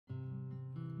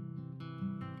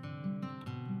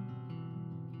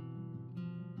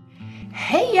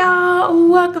Hey y'all,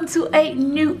 welcome to a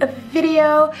new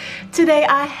video. Today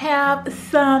I have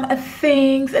some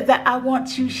things that I want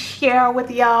to share with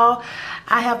y'all.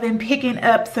 I have been picking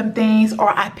up some things, or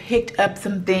I picked up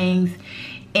some things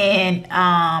in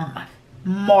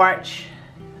March.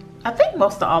 I think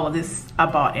most of all of this I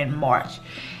bought in March.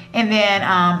 And then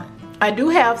I do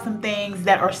have some things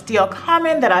that are still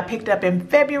coming that I picked up in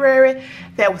February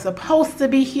that was supposed to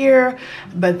be here,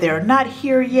 but they're not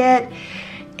here yet.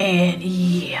 And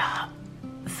yeah,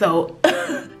 so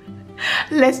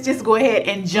let's just go ahead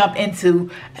and jump into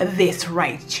this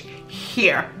right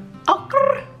here.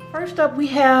 Okay. First up, we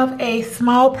have a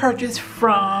small purchase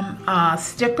from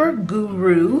Sticker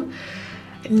Guru.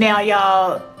 Now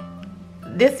y'all,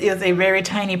 this is a very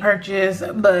tiny purchase,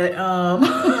 but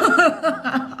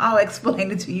I'll explain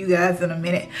it to you guys in a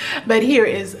minute. But here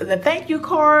is the thank you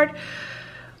card.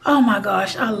 Oh my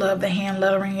gosh, I love the hand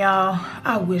lettering, y'all.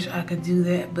 I wish I could do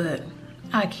that, but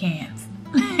I can't.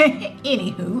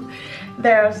 Anywho,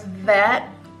 there's that.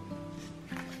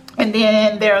 And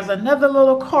then there's another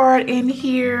little card in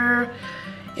here.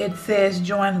 It says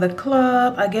join the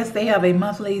club. I guess they have a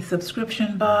monthly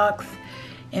subscription box.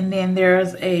 And then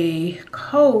there's a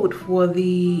code for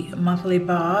the monthly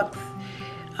box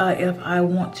if I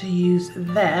want to use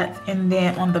that. And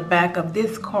then on the back of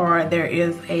this card, there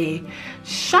is a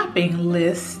shopping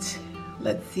list.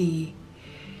 Let's see.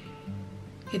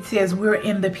 It says we're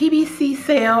in the PBC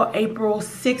sale April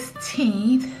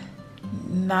 16th,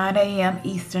 9 a.m.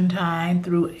 Eastern time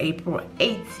through April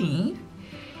 18th.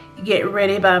 Get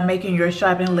ready by making your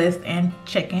shopping list and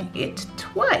checking it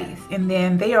twice. And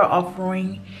then they are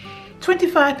offering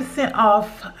 25%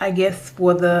 off, I guess,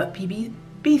 for the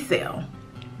PBB sale.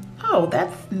 Oh,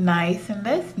 that's nice and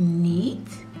that's neat.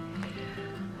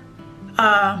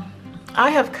 I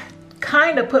have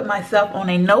kind of put myself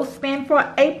on a no spend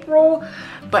for April,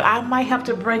 but I might have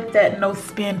to break that no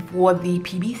spend for the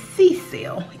PBC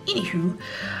sale. Anywho,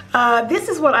 this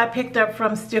is what I picked up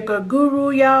from Sticker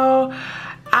Guru, y'all.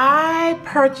 I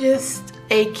purchased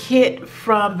a kit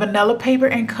from Vanilla Paper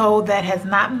 & Co. that has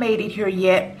not made it here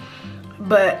yet,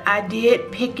 but I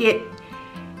did pick it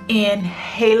in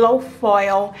halo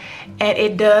foil, and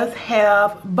it does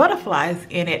have butterflies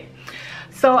in it.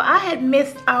 So I had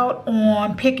missed out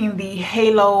on picking the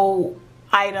halo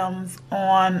items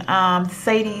on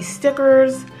Sadies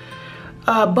Stickers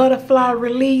butterfly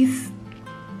release.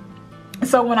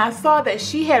 So when I saw that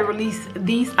she had released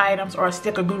these items, or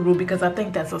Sticker Guru, because I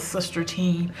think that's a sister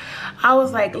team, I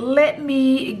was like, let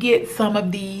me get some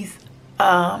of these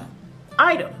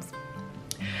items.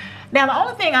 Now the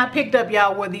only thing I picked up,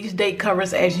 y'all, were these date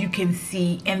covers, as you can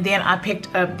see, and then I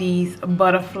picked up these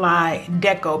butterfly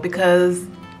deco, because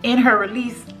in her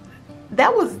release,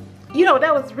 that was, you know,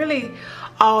 that was really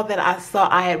all that I saw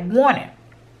I had wanted.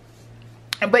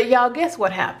 But y'all, guess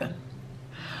what happened?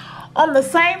 On the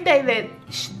same day that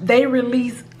they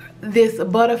released this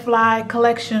butterfly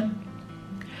collection,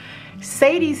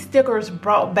 Sadies Stickers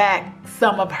brought back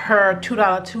some of her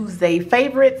 $2 Tuesday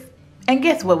favorites. And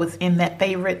guess what was in that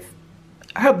favorites?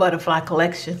 Her butterfly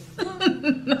collection.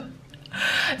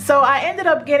 So I ended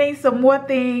up getting some more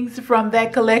things from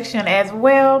that collection as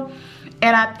well.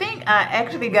 And I think I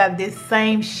actually got this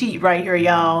same sheet right here,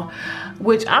 y'all,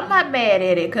 which I'm not mad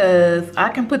at it, because I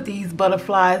can put these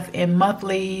butterflies in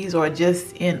monthlies or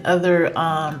just in other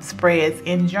spreads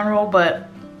in general. But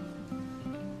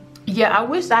yeah, I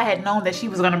wish I had known that she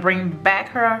was going to bring back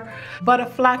her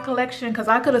butterfly collection, because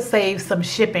I could have saved some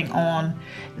shipping on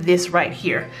this right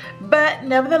here. But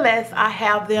nevertheless, I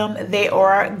have them. They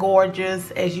are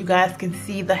gorgeous, as you guys can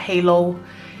see the halo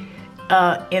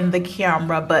in the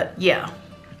camera. But yeah,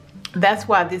 that's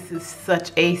why this is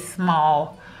such a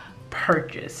small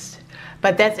purchase.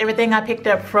 But that's everything I picked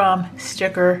up from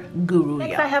Sticker Guru.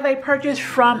 Next, I have a purchase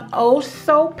from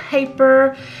Also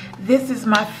Paper. This is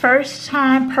my first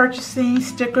time purchasing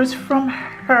stickers from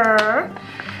her.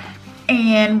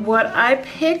 And what I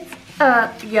picked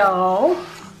up, y'all,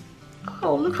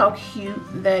 oh, look how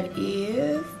cute that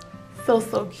is.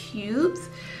 So cute.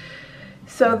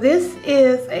 So this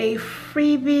is a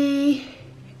freebie,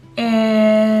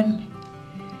 and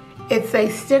it's a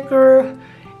sticker,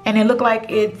 and it looked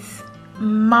like it's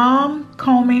mom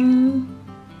combing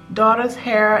daughter's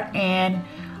hair, and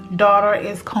daughter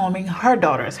is combing her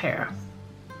daughter's hair,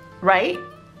 right?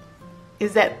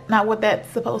 Is that not what that's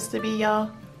supposed to be,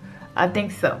 y'all? I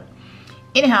think so.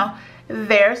 Anyhow,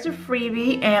 there's the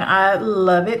freebie, and I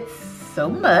love it so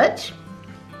much.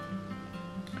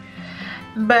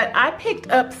 But I picked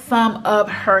up some of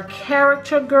her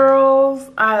character girls.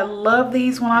 I love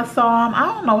these when I saw them.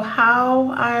 I don't know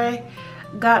how I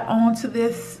got onto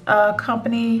this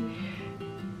company,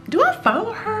 Do I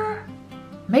follow her?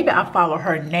 Maybe I follow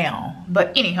her now.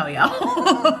 But anyhow, y'all.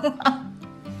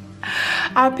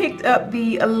 I picked up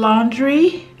the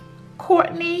laundry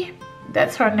Courtney.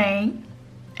 That's her name.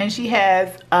 And she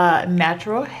has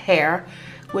natural hair,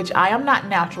 which I am not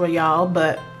natural, y'all,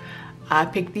 but I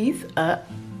picked these up.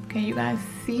 Can you guys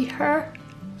see her?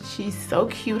 She's so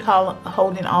cute,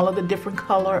 holding all of the different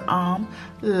color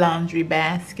laundry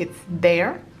baskets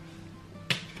there.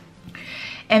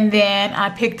 And then I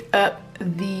picked up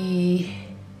the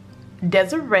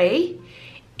Desiree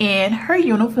in her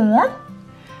uniform.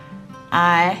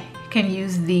 I can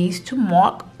use these to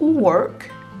mark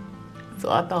work. So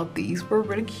I thought these were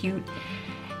really cute.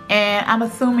 And I'm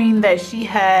assuming that she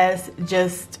has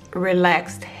just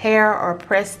relaxed hair or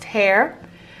pressed hair.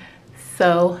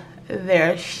 So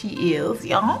there she is,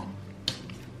 y'all.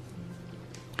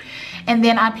 And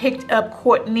then I picked up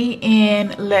Courtney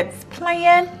in Let's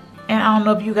Plan. And I don't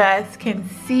know if you guys can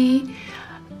see,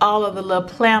 all of the little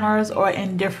planners are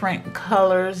in different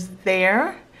colors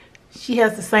there. She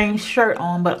has the same shirt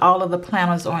on, but all of the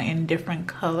planners are in different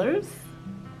colors.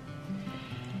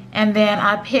 And then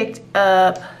I picked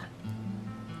up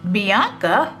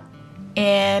Bianca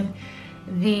in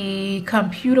the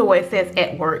computer where it says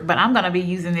at work, but I'm gonna be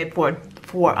using it for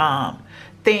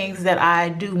things that I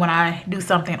do when I do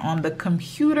something on the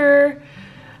computer,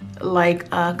 like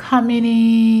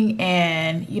commenting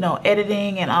and, you know,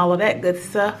 editing and all of that good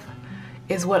stuff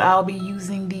is what I'll be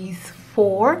using these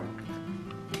for.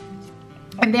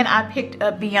 And then I picked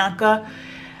up Bianca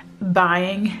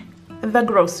buying the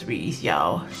groceries,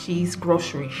 y'all. She's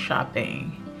grocery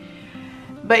shopping.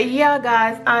 But yeah,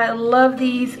 guys, I love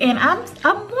these, and I'm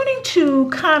wanting to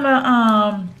kind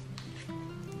of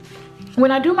when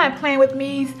I do my plan with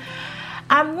me's,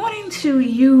 I'm wanting to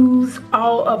use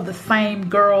all of the same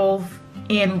girls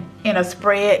in a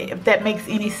spread, if that makes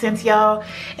any sense, y'all.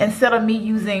 Instead of me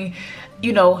using,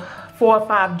 you know, 4 or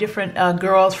 5 different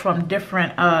girls from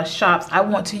different shops, I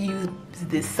want to use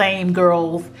the same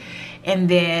girls and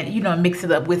then, you know, mix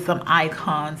it up with some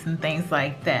icons and things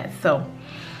like that. So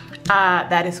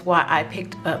that is why I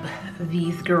picked up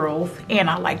these girls, and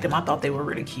I liked them. I thought they were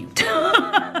really cute.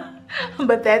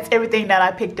 But that's everything that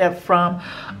I picked up from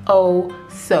Oh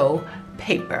So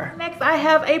Paper. Next, I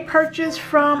have a purchase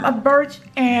from a Birch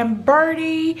and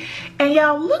Birdie, and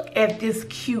y'all look at this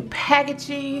cute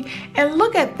packaging and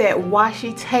look at that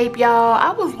washi tape, y'all.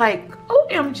 I was like,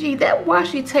 OMG, that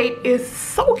washi tape is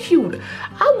so cute.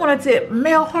 I wanted to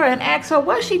mail her and ask her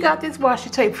where she got this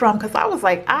washi tape from, because I was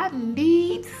like, I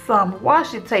need some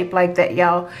washi tape like that,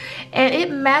 y'all. And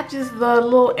it matches the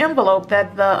little envelope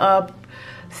that the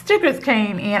stickers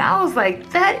came in. I was like,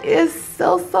 that is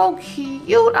so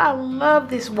cute. I love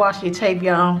this washi tape,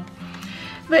 y'all.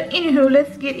 But anywho,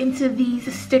 let's get into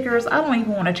these stickers. I don't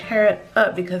even want to tear it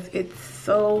up because it's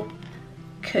so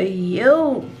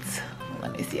cute.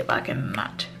 Let me see if I can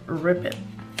not rip it.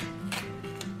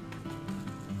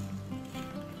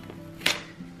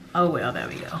 Oh well, there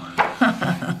we go.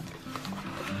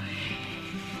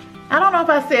 I don't know if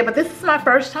I said, but this is my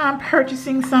first time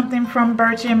purchasing something from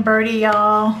Birch and Birdie,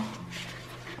 y'all.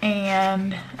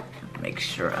 And make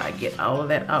sure I get all of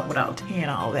that out without tearing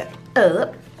all that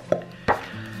up.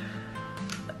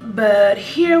 But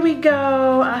here we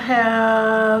go. I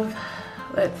have,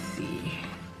 let's see.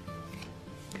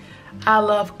 I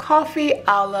love coffee,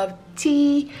 I love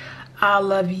tea, I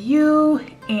love you,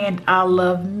 and I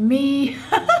love me.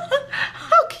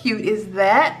 How cute is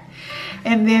that?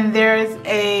 And then there's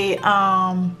a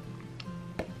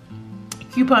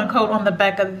coupon code on the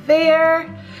back of there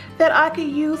that I could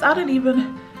use. I didn't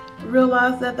even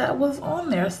realize that that was on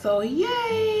there, so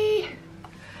yay.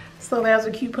 So there's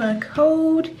a coupon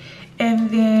code,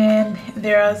 and then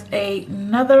there's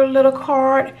another little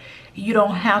card. You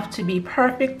don't have to be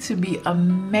perfect to be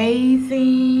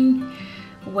amazing.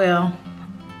 Well,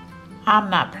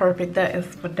 I'm not perfect, that is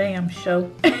for damn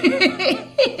sure.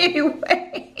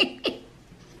 Anyway,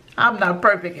 I'm not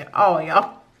perfect at all,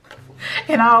 y'all.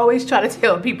 And I always try to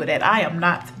tell people that I am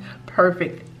not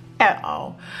perfect at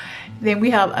all. Then we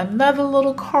have another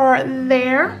little card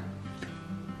there.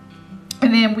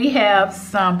 And then we have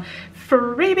some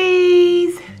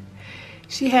freebies.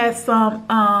 She has some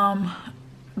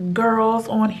girls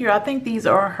on here. I think these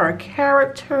are her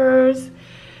characters.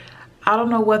 I don't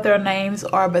know what their names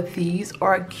are, but these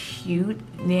are cute.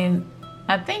 Then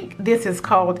I think this is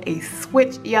called a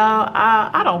Switch, y'all.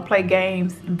 I don't play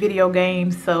games, video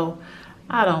games, so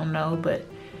I don't know, but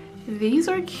these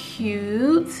are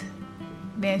cute.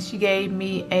 Then she gave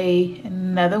me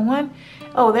another one.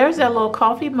 Oh, there's that little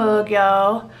coffee mug,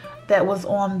 y'all. that was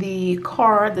on the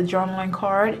card, the journaling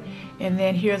card. And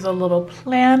then here's a little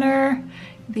planner.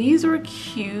 These are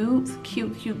cute.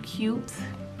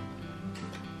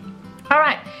 All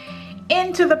right,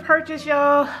 into the purchase,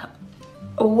 y'all.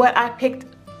 What I picked.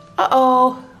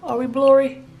 Uh-oh, are we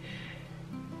blurry?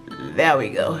 There we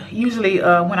go. Usually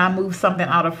when I move something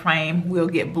out of frame, we'll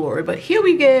get blurry, but here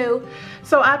we go.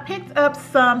 So I picked up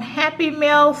some Happy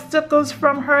Meal stickers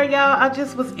from her, y'all. I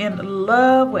just was in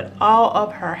love with all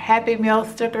of her Happy Meal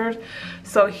stickers.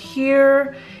 So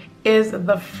here is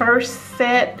the first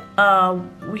set.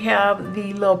 We have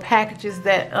the little packages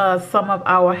that some of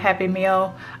our Happy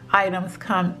Meal items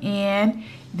come in.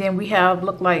 Then we have,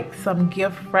 look like some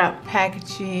gift wrap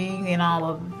packaging and all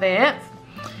of that.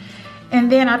 And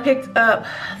then I picked up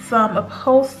some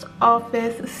post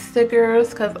office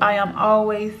stickers because I am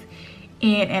always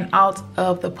in and out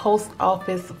of the post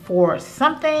office for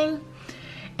something.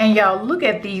 And y'all, look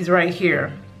at these right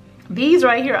here. These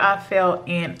right here I fell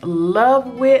in love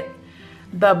with.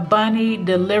 The bunny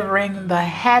delivering the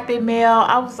Happy Meal.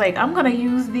 I was like, I'm gonna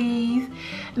use these.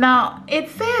 Now it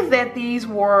says that these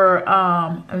were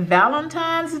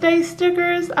Valentine's Day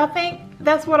stickers. I think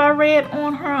that's what I read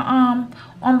on her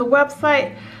on the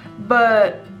website.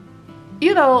 But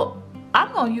you know,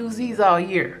 I'm gonna use these all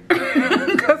year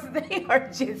because they are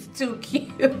just too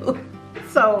cute.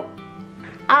 So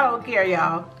I don't care,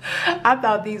 y'all. I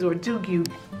thought these were too cute.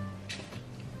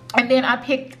 And then I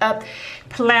picked up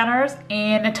planners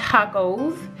and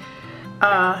tacos.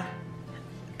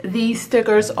 These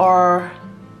stickers are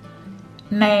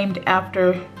named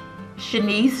after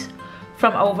Shanice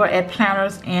from over at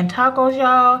Planners and Tacos,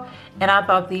 y'all. And I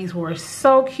thought these were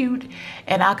so cute.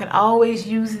 And I can always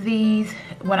use these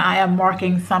when I am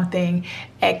marking something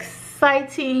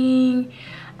exciting.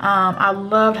 I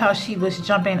loved how she was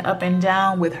jumping up and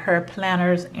down with her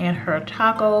planners and her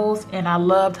tacos, and I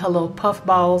loved her little puff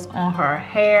balls on her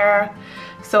hair.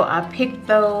 So I picked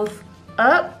those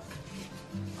up.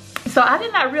 So I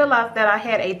did not realize that I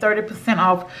had a 30%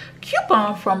 off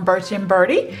coupon from Birch and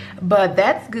Birdie, but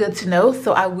that's good to know.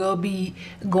 So I will be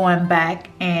going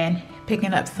back and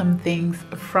picking up some things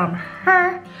from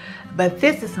her. But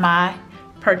this is my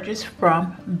purchase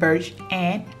from Birch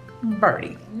and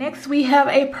Birdie. Next we have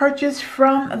a purchase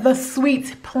from the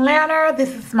Sweets Planner. This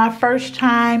is my first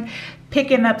time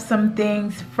picking up some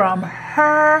things from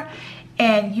her.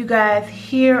 And you guys,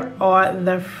 here are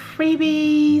the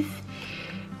freebies.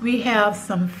 We have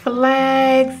some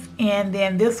flags, and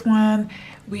then this one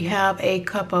we have a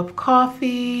cup of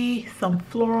coffee, some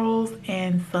florals,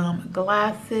 and some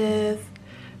glasses.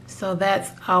 So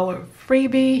that's our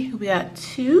freebie. We got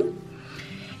 2.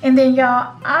 And then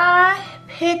y'all, I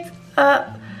picked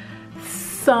up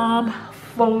some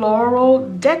floral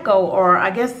deco, or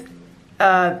I guess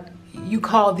you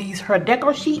call these her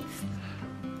deco sheets.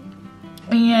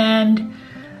 And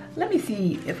let me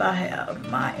see if I have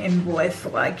my invoice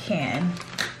so I can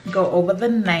go over the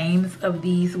names of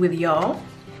these with y'all.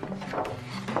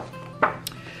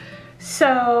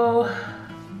 So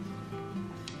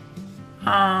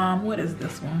what is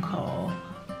this one called?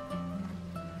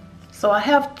 So I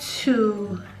have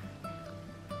 2.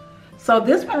 So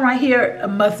this one right here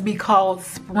must be called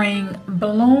Spring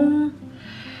Bloom.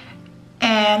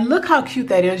 And look how cute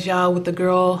that is, y'all, with the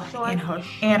girl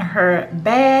in her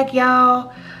bag,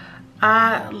 y'all.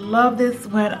 I love this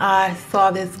when I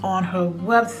saw this on her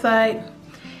website.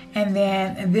 And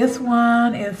then this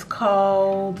one is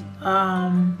called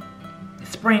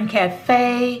Spring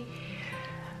Cafe.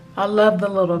 I love the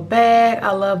little bag.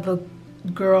 I love the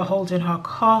girl holding her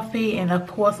coffee, and of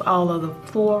course all of the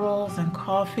florals and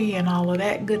coffee and all of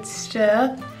that good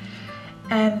stuff.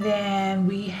 And then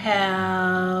we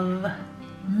have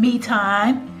Me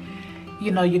Time.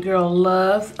 You know, your girl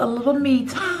loves a little me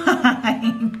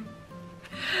time.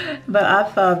 But I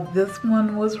thought this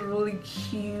one was really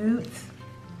cute.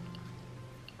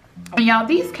 And y'all,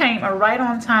 these came right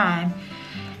on time.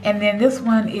 And then this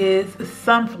one is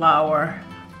Sunflower.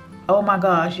 Oh my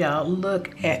gosh, y'all,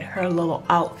 look at her little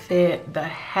outfit, the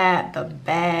hat, the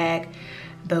bag,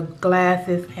 the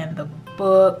glasses, and the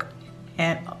book.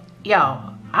 And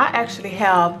y'all, I actually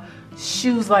have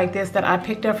shoes like this that I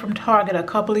picked up from Target a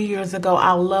couple of years ago.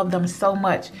 I love them so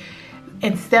much.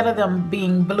 Instead of them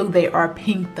being blue, they are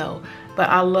pink though. But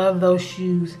I love those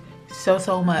shoes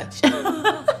so much.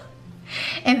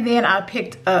 And then I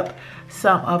picked up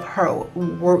some of her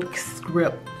work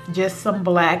script, just some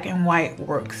black and white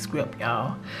work script,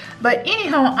 y'all. But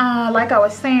anyhow, like I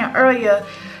was saying earlier,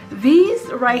 these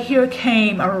right here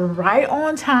came right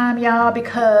on time, y'all,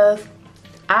 because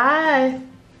I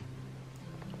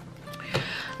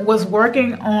was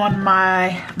working on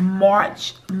my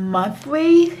March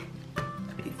monthly.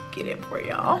 Let me get it for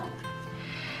y'all.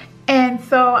 And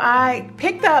so I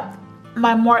picked up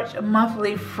my March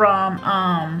monthly from,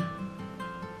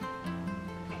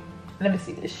 let me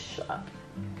see this shop.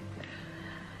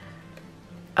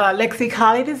 Lexi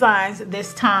Collie Designs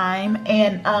this time,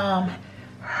 and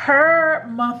her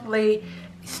monthly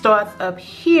starts up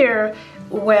here,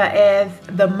 whereas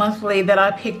the monthly that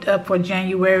I picked up for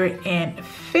January and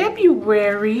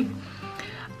February,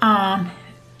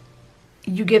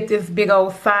 you get this big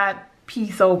old side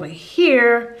piece over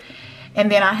here, and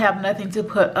then I have nothing to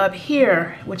put up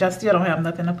here, which I still don't have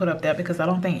nothing to put up there because I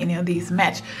don't think any of these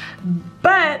match.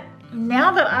 But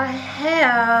now that I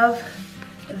have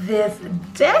this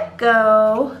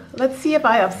deco, let's see if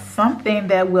I have something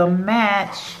that will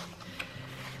match.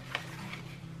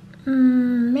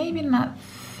 Maybe not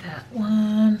that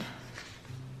one,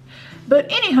 but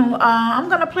anywho, I'm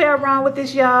gonna play around with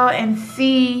this, y'all, and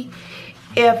see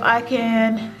if I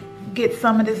can get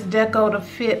some of this deco to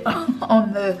fit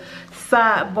on the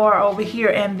sidebar over here,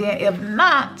 and then if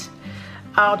not,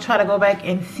 I'll try to go back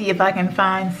and see if I can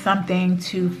find something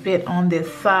to fit on this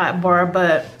sidebar.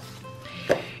 But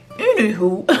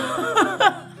anywho,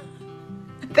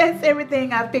 that's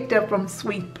everything I picked up from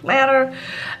Sweet Planner.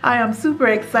 I am super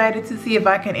excited to see if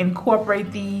I can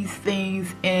incorporate these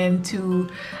things into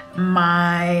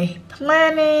my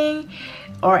planning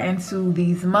or into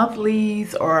these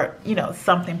monthlies, or you know,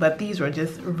 something. But these were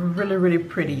just really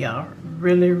pretty, y'all.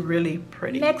 Really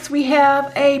pretty. Next we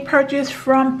have a purchase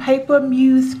from Paper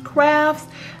Muse Crafts.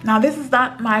 Now this is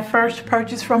not my first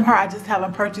purchase from her. I just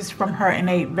haven't purchased from her in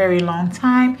a very long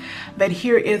time. But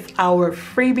here is our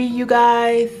freebie, you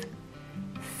guys.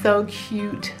 So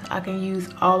cute. I can use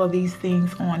all of these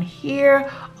things on here.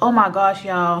 Oh my gosh,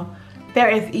 y'all. There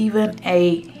is even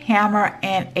a hammer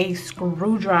and a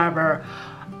screwdriver.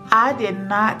 I did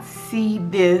not see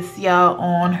this, y'all,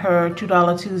 on her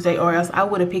 $2 Tuesday, or else I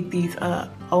would have picked these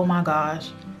up. Oh my gosh.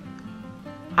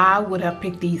 I would have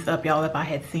picked these up, y'all, if I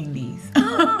had seen these.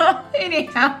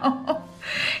 Anyhow,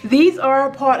 these are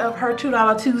a part of her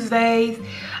 $2 Tuesdays.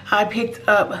 I picked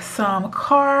up some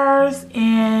cars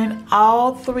in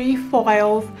all 3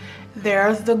 foils.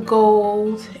 There's the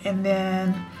gold, and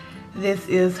then this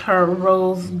is her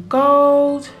rose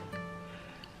gold.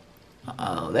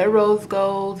 Oh, that rose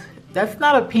gold. That's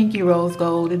not a pinky rose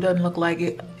gold. It doesn't look like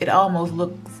it. It almost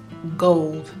looks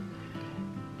gold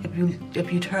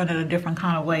if you turn it a different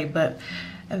kind of way. But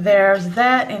there's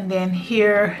that, and then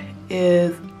here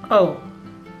is, oh,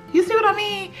 you see what I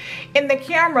mean? In the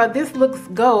camera, this looks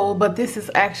gold, but this is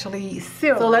actually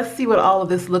silver. So let's see what all of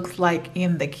this looks like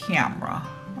in the camera.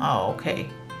 Oh, okay.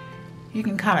 You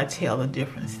can kind of tell the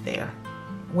difference there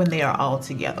when they are all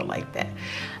together like that.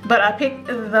 But I picked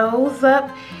those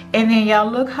up, and then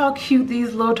y'all look how cute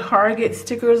these little Target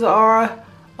stickers are.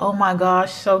 Oh my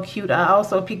gosh, so cute. I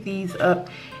also picked these up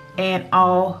in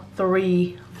all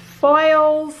 3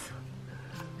 foils.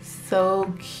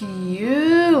 So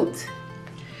cute.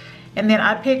 And then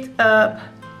I picked up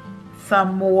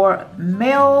some more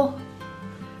mail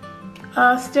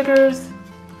stickers.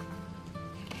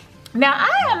 Now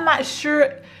I am not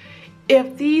sure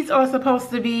if these are supposed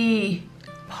to be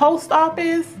post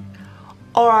office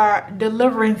or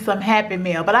delivering some Happy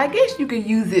Mail, but I guess you could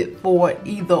use it for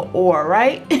either or,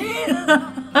 right?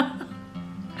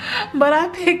 But I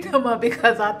picked them up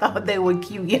because I thought they were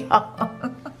cute, y'all.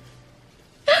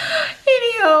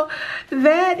 Anyhow,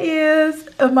 that is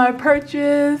my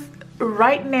purchase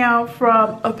right now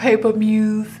from a Paper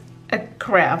Muse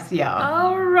Crafts,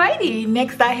 y'all. Alrighty,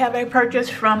 next I have a purchase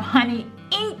from Honey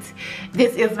Inked.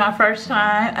 This is my first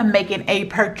time making a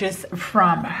purchase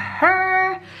from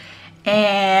her,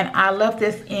 and I left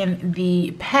this in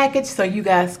the package so you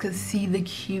guys could see the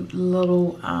cute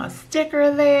little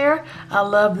sticker there. I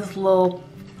love this little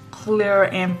clear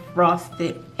and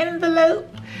frosted envelope.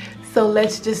 So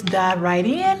let's just dive right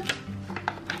in.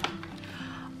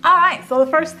 Alright, so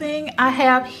the first thing I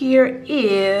have here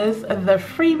is the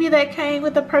freebie that came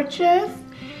with the purchase.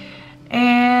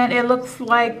 And it looks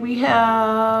like we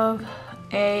have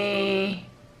a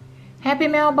Happy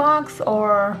Mail box,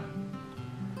 or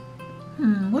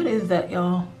what is that,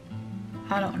 y'all?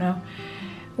 I don't know.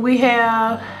 We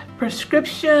have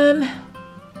prescription,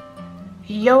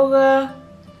 yoga,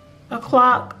 a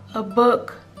clock, a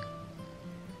book,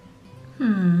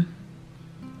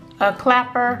 a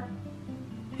clapper,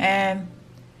 and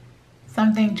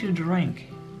something to drink.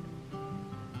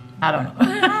 I don't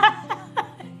know.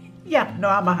 Yeah, no,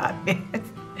 I'm a hot mess.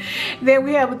 Then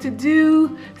we have a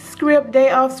to-do script, day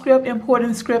off script,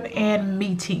 important script, and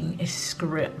meeting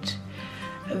script.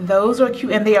 Those are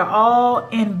cute, and they are all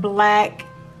in black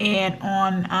and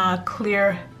on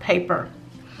clear paper.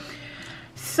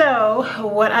 So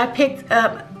what I picked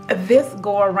up this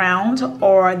go around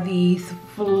are these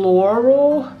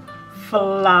floral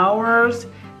flowers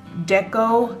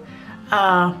deco.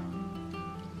 I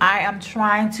am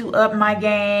trying to up my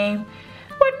game.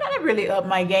 Well, not really up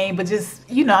my game, but just,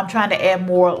 you know, I'm trying to add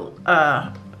more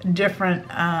different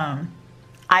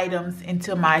items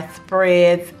into my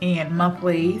spreads and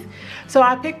monthlies. So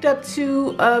I picked up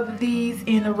 2 of these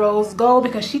in the rose gold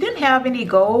because she didn't have any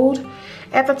gold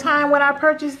at the time when I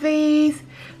purchased these.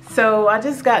 So I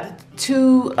just got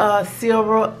 2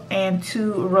 silver and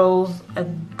 2 rose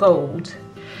gold.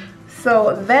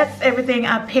 So that's everything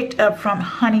I picked up from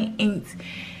Honey Inked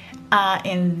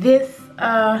in this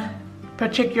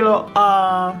particular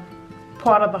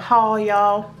part of the haul,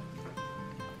 y'all.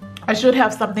 I should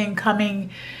have something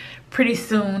coming pretty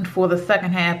soon for the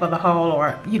second half of the haul,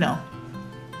 or, you know,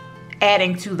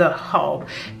 adding to the haul.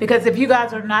 Because if you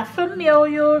guys are not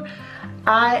familiar,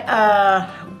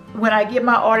 when I get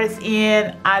my orders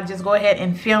in, I just go ahead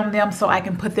and film them so I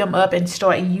can put them up and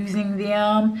start using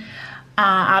them.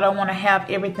 I don't want to have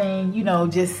everything, you know,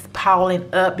 just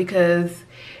piling up, because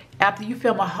after you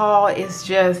film a haul, it's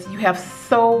just, you have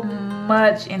so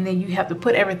much and then you have to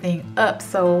put everything up.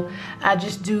 So I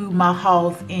just do my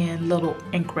hauls in little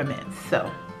increments.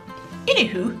 So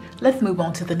anywho, let's move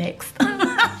on to the next.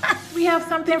 We have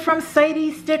something from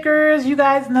Sadies Stickers. You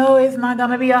guys know it's not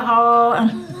gonna be a haul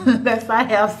unless I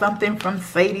have something from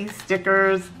Sadies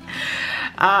Stickers.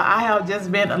 I have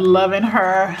just been loving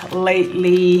her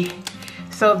lately.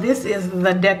 So this is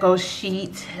the deco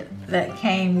sheet that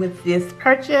came with this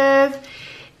purchase.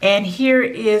 And here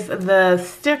is the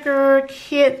sticker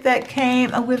kit that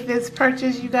came with this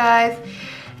purchase, you guys.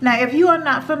 Now, if you are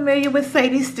not familiar with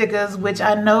Sadies Stickers, which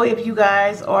I know if you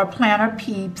guys are planner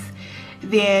peeps,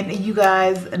 then you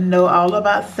guys know all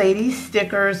about Sadies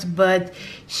Stickers. But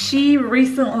she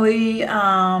recently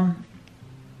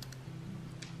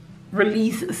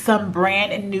released some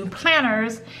brand new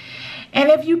planners. And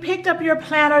if you picked up your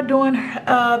planner during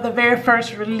the very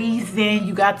first release, then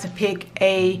you got to pick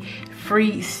a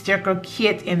free sticker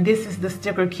kit. And this is the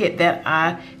sticker kit that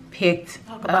I picked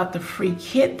up. About the free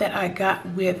kit that I got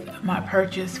with my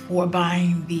purchase for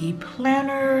buying the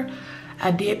planner.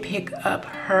 I did pick up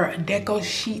her deco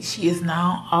sheet. She is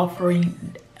now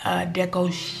offering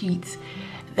deco sheets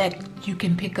that you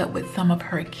can pick up with some of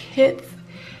her kits.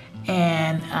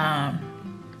 And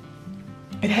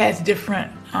it has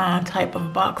different type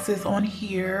of boxes on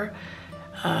here.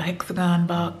 Hexagon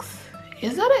box.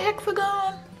 Is that a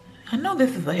hexagon? I know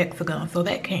this is a hexagon, so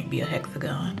that can't be a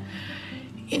hexagon.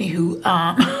 Anywho,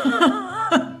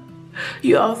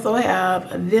 you also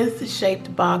have this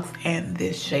shaped box and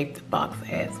this shaped box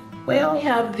as well. We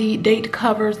have the date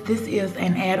covers. This is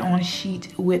an add-on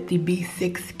sheet with the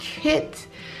B6 kit.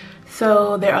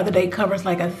 So there are the date covers,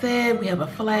 like I said. We have a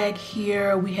flag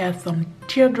here. We have some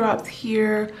teardrops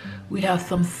here. We have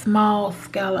some small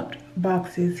scalloped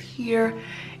boxes here.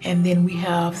 And then we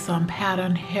have some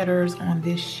pattern headers on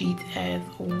this sheet as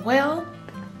well.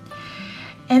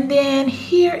 And then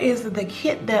here is the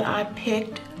kit that I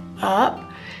picked up.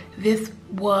 This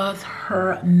was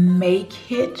her May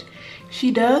kit.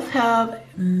 She does have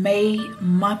May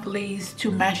monthlies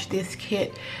to match this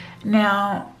kit.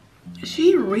 Now,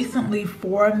 she recently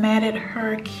formatted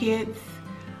her kits.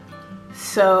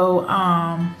 So,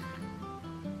 I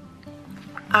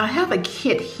have a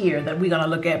kit here that we're gonna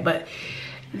look at, but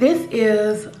this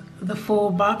is the full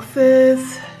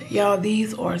boxes. Y'all,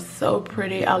 these are so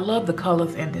pretty. I love the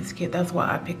colors in this kit. That's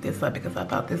why I picked this up, because I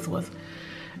thought this was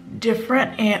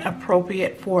different and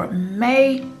appropriate for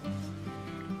May.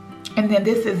 And then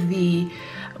this is the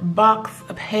box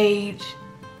page.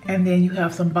 And then you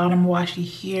have some bottom washi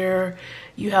here.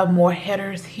 You have more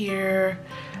headers here.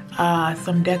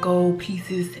 Some deco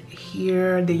pieces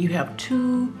here. Then you have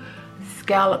 2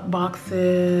 scallop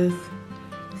boxes,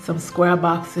 some square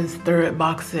boxes, third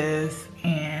boxes,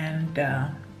 and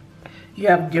you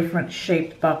have different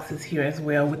shaped boxes here as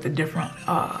well with the different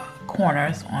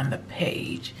corners on the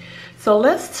page. So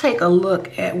let's take a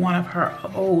look at one of her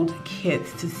old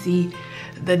kits to see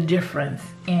the difference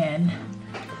in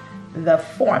the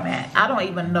format. I don't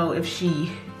even know if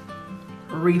she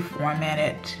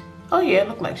reformatted. Oh yeah, it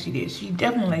looked like she did. She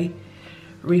definitely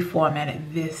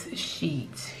reformatted this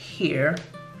sheet here,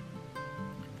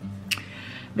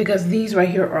 because these right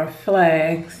here are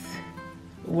flags,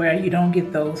 where you don't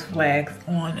get those flags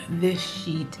on this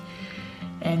sheet.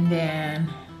 And then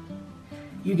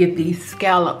you get these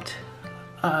scalloped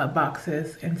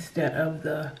boxes instead of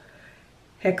the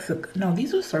no,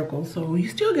 these are circles, so you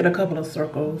still get a couple of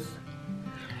circles.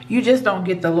 You just don't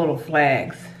get the little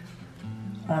flags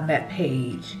on that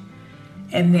page.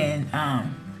 And then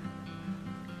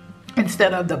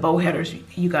instead of the bow headers,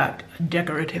 you got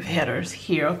decorative headers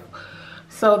here.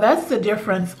 So that's the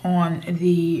difference on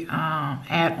the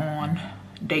add-on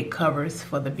date covers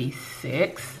for the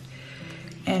B6.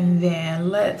 And then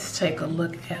let's take a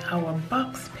look at our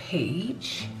box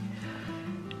page.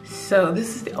 So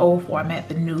this is the old format,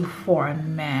 the new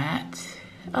format.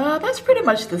 That's pretty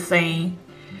much the same.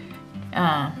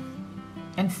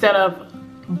 Instead of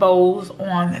bows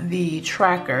on the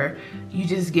tracker, you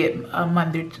just get a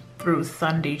Monday through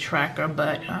Sunday tracker,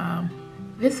 but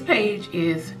this page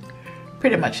is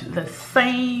pretty much the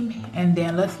same. And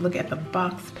then let's look at the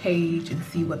box page and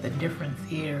see what the difference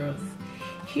is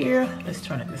here. Let's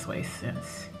turn it this way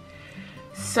since.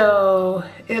 So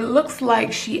it looks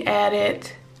like she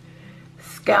added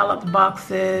scalloped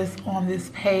boxes on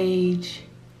this page,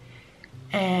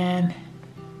 and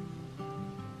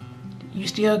you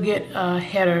still get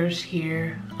headers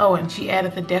here. Oh, and she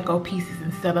added the deco pieces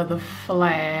instead of the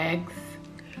flags.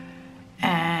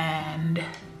 And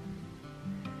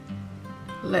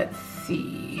let's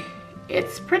see,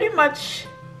 it's pretty much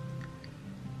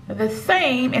the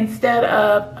same. Instead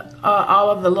of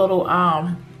all of the little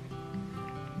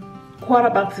quarter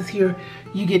boxes here,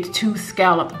 you get 2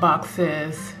 scalloped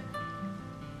boxes.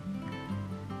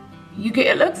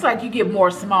 It looks like you get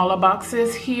more smaller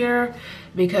boxes here,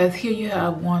 because here you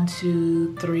have 1,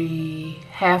 2, 3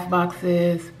 half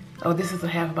boxes. Oh, this is a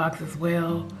half box as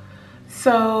well.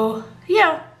 So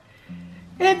yeah,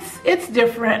 it's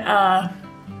different.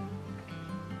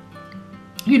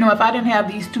 You know, if I didn't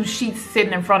have these 2 sheets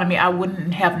sitting in front of me, I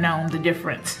wouldn't have known the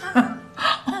difference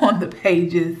on the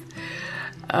pages.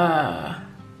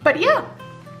 But yeah,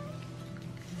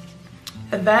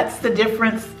 that's the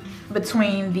difference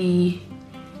between the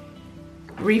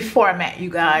reformat, you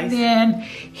guys. Then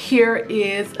here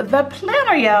is the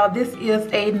planner, y'all. This is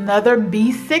another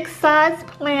B6 size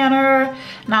planner.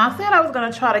 Now I said I was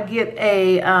gonna try to get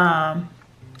a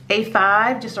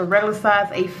A5, just a regular size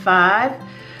A5.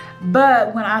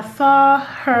 But when I saw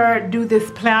her do this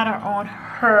planner on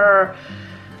her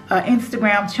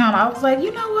Instagram channel, I was like,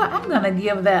 you know what, I'm gonna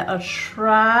give that a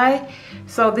try.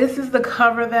 So this is the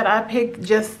cover that I picked,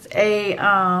 just a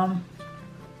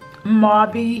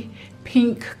mauve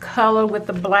pink color with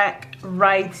the black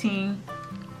writing.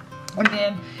 And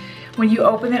then when you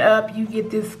open it up, you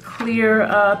get this clear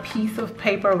piece of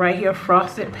paper right here,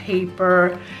 frosted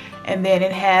paper. And then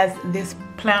it has this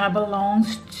planner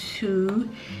belongs to.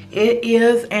 It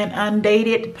is an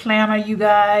undated planner, you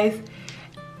guys.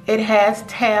 It has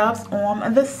tabs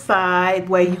on the side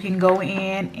where you can go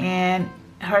in and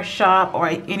her shop or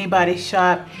anybody's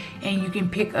shop, and you can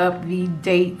pick up the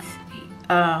dates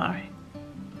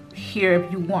here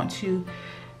if you want to.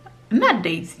 Not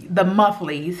dates, the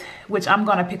monthlies, which I'm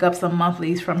gonna pick up some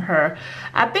monthlies from her.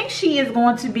 I think she is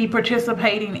going to be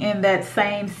participating in that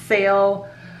same sale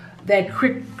that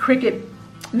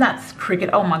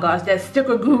oh my gosh, that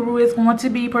Sticker Guru is going to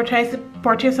be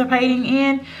participating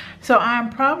in. So I'm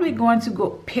probably going to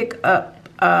go pick up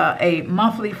a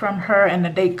monthly from her, and the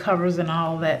date covers and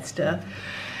all that stuff.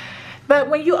 But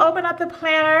when you open up the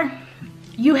planner,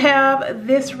 you have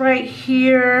this right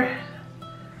here,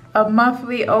 a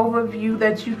monthly overview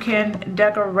that you can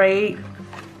decorate,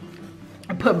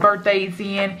 put birthdays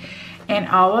in, and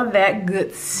all of that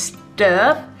good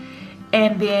stuff.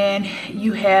 And then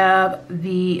you have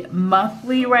the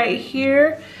monthly right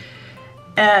here.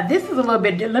 This is a little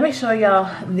bit, let me show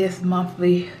y'all this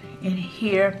monthly in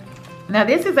here. Now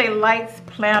this is a Lights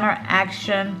Planner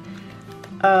Action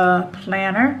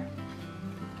planner.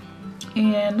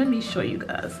 And let me show you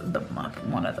guys the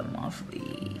one of the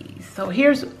monthlies. So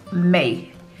here's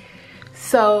May.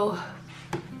 So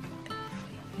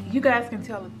you guys can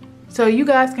tell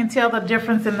the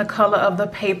difference in the color of the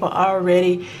paper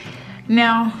already.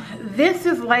 Now this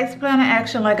is Lights Planner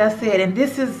Action, like I said, and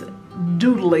this is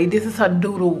doodly. This is her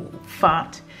doodle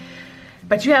font.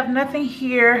 But you have nothing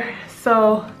here.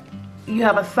 So you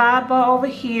have a sidebar over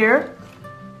here,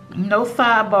 no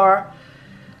sidebar,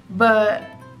 but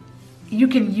you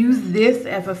can use this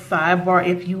as a sidebar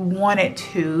if you wanted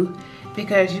to,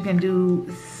 because you can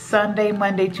do Sunday,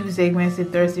 Monday, Tuesday, Wednesday,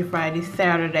 Thursday, Friday,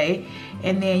 Saturday,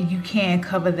 and then you can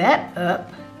cover that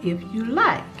up if you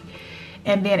like.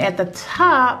 And then at the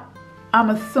top, I'm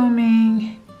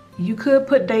assuming you could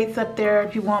put dates up there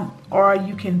if you want, or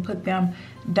you can put them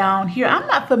down here. I'm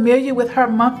not familiar with her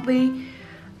monthly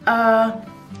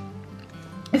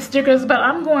stickers, but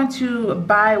I'm going to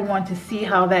buy one to see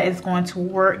how that is going to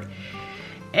work.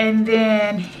 And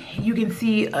then you can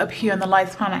see up here in the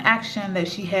Lights Planner Action that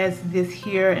she has this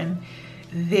here and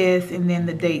this, and then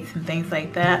the dates and things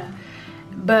like that.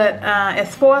 But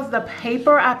as far as the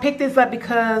paper, I picked this up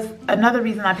because, another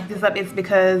reason I picked this up is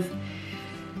because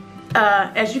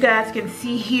as you guys can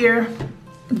see here,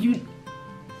 you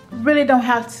really don't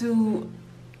have to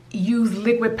use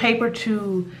liquid paper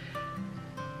to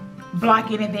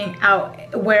block anything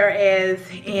out, whereas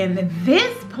in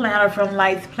this planner from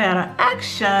Lights Planner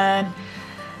Action,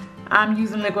 I'm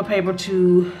using liquid paper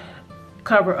to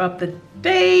cover up the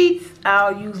dates.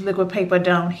 I'll use liquid paper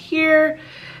down here,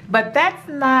 but that's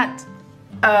not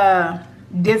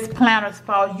this planner's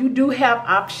fault. You do have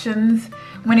options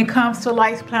when it comes to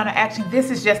Lights Planner Action. This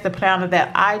is just the planner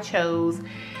that I chose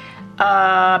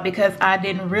because I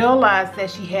didn't realize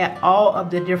that she had all of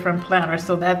the different planners.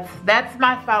 So that's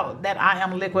my fault that I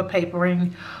am liquid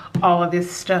papering all of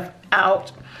this stuff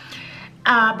out.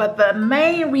 But the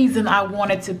main reason I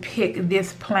wanted to pick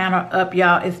this planner up,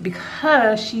 y'all, is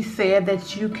because she said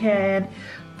that you can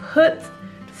put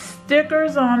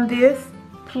stickers on this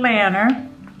planner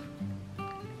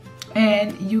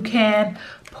and you can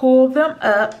pull them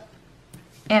up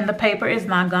and the paper is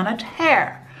not gonna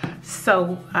tear.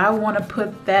 So I want to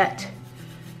put that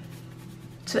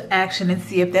to action and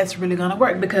see if that's really gonna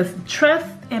work, because trust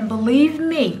and believe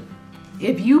me,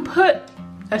 if you put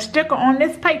a sticker on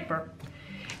this paper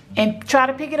and try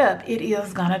to pick it up, it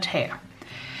is gonna tear.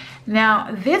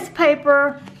 Now this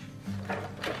paper,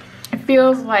 it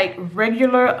feels like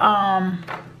regular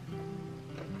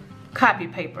copy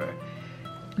paper,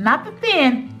 not the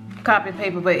thin copy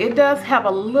paper, but it does have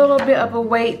a little bit of a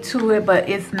weight to it, but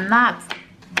it's not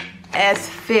as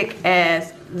thick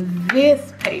as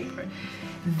this paper.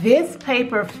 This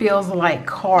paper feels like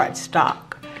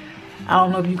cardstock. I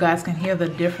don't know if you guys can hear the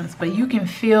difference, but you can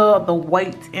feel the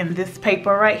weight in this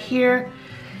paper right here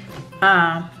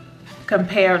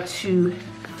compared to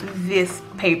this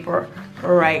paper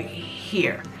right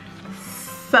here.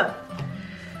 So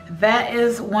that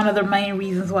is one of the main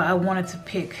reasons why I wanted to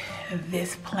pick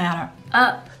this planner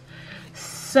up.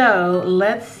 So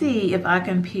let's see if I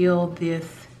can peel this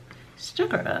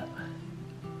sticker up.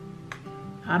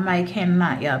 I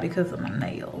cannot, y'all, because of my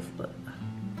nails, but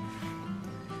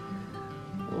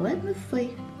let me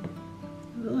see.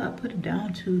 Oh, I put it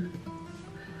down too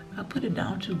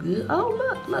good.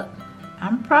 Oh, look.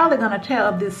 I'm probably gonna tear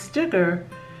up this sticker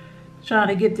trying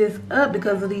to get this up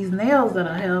because of these nails that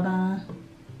I held on.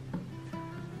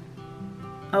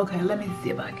 Okay, let me see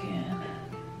if I can.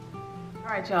 All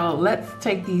right, y'all, let's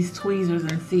take these tweezers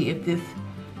and see if this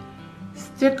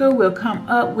sticker will come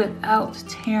up without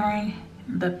tearing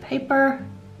the paper.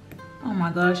 Oh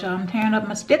my gosh, y'all, I'm tearing up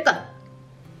my sticker.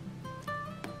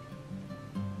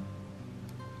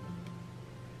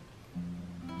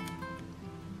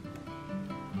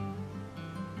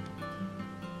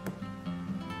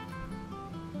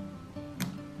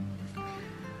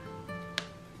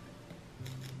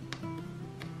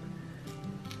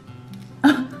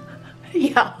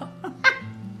 Y'all.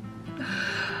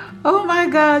 Oh my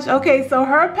gosh. Okay, so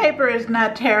her paper is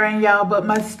not tearing, y'all, but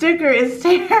my sticker is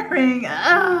tearing.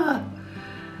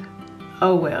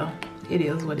 Oh well, it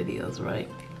is what it is, right?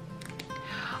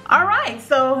 All right,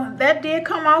 so that did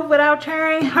come off without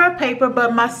tearing her paper,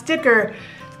 but my sticker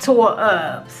tore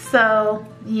up. So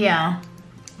yeah,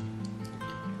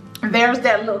 there's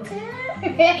that little tear.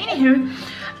 Anywho,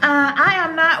 I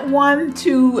am not one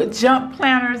to jump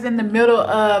planners in the middle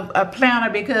of a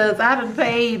planner because I done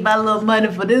paid my little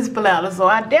money for this planner, so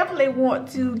I definitely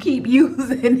want to keep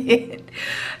using it.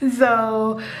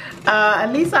 So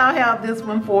at least I'll have this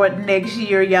one for next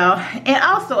year, y'all. And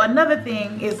also another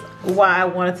thing is why I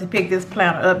wanted to pick this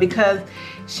planner up, because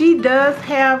she does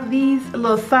have these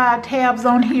little side tabs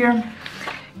on here,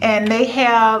 and they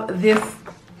have this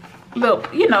little,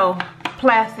 you know,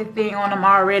 plastic thing on them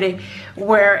already,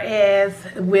 whereas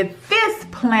with this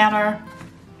planner,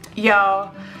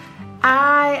 y'all,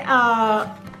 I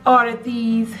ordered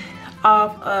these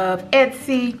off of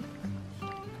Etsy,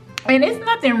 and it's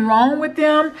nothing wrong with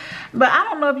them, but I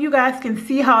don't know if you guys can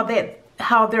see how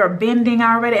they're bending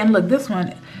already. And look, this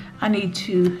one, I need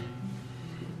to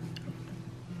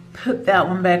put that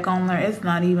one back on there. It's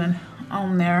not even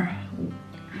on there,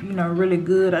 you know, really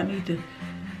good. I need to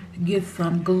get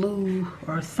some glue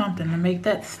or something to make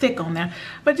that stick on there.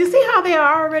 But you see how they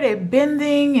are already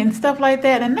bending and stuff like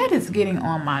that, and that is getting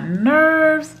on my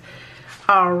nerves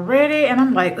already, and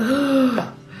I'm like,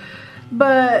 ugh.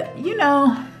 But you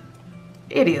know,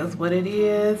 it is what it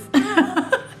is.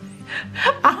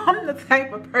 I'm the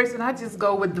type of person. I just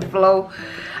go with the flow.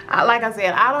 Like I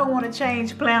said, I don't want to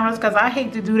change planners because I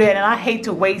hate to do that and I hate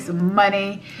to waste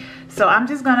money. So I'm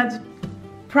just gonna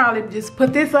probably just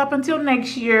put this up until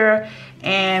next year,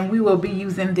 and we will be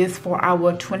using this for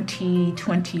our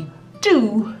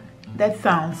 2022. That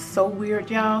sounds so weird,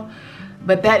 y'all,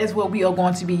 but that is what we are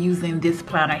going to be using this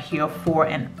planner here for.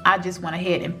 And I just went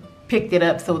ahead and picked it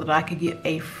up so that I could get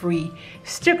a free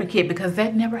sticker kit, because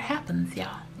that never happens,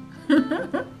 y'all.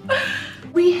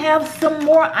 We have some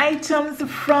more items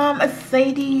from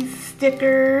Sadies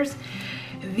Stickers.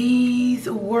 These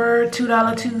were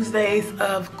 $2 Tuesdays,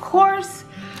 of course.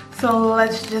 So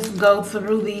let's just go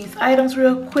through these items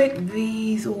real quick.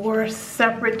 These were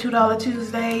separate $2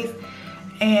 Tuesdays.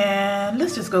 And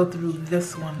let's just go through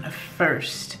this one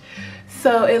first.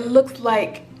 So it looks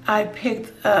like I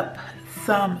picked up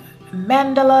some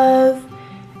mandalas,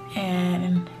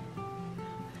 and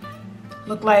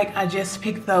look like I just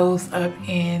picked those up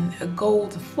in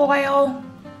gold foil.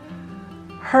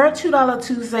 Her $2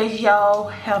 Tuesdays, y'all,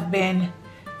 have been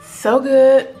so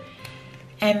good.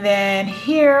 And then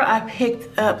here I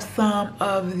picked up some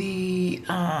of the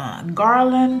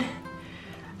garland.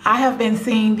 I have been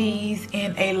seeing these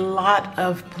in a lot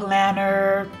of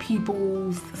planner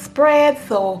people's spreads,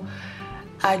 so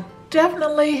I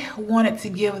definitely wanted to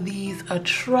give these a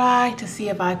try to see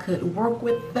if I could work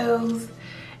with those.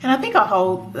 And I think I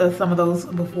hauled some of those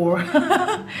before.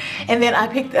 And then I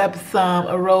picked up some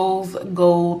rose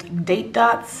gold date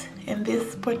dots in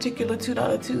this particular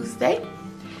 $2 Tuesday.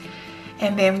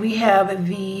 And then we have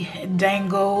the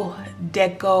Dango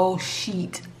Deco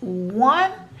Sheet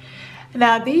 1.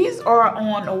 Now these are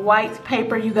on white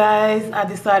paper, you guys. I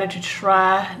decided to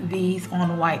try these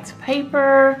on white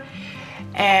paper.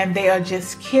 And they are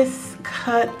just kiss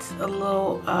cut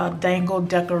little dangle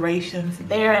decorations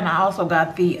there. And I also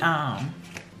got the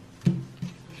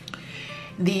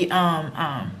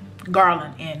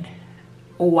garland in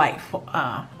white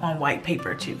on white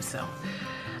paper too. So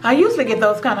I usually get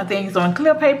those kind of things on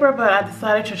clear paper, but I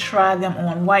decided to try them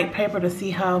on white paper to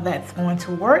see how that's going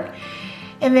to work.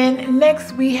 And then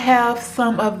next we have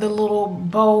some of the little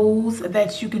bows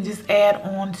that you can just add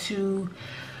on to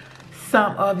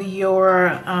some of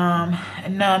your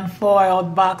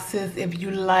non-foiled boxes if you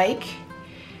like,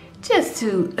 just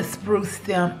to spruce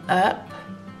them up.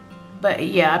 But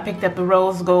yeah, I picked up the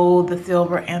rose gold, the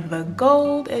silver, and the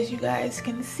gold, as you guys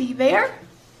can see there.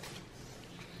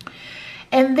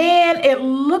 And then it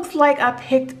looks like I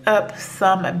picked up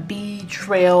some bee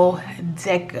trail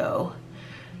deco.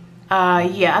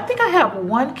 Yeah, I think I have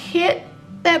one kit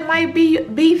that might be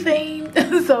bee themed.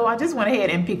 So I just went ahead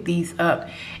and picked these up,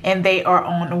 and they are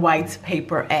on white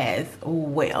paper as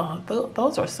well.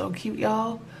 Those are so cute,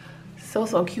 y'all.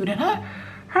 So cute. And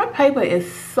her paper is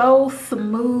so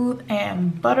smooth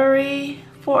and buttery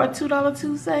for a $2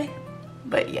 Tuesday.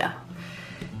 But yeah,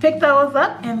 pick those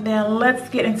up, and then let's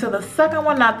get into the second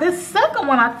one. Now this second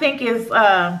one I think is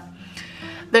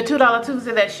the $2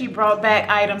 Tuesday that she brought back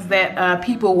items that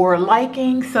people were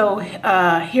liking. So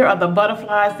here are the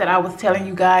butterflies that I was telling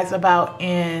you guys about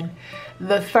in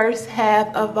the first half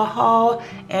of the haul,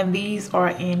 and these are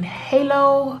in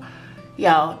halo.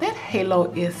 Y'all, that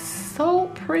halo is so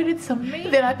pretty to me.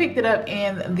 Then I picked it up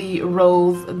in the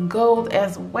rose gold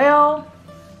as well,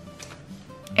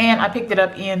 and I picked it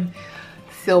up in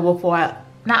silver foil.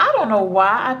 Now I don't know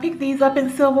why I picked these up in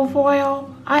silver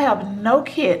foil. I have no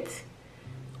kit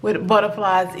with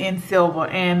butterflies in silver,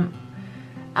 and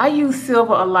I use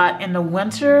silver a lot in the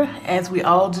winter, as we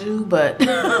all do, but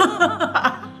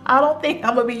I don't think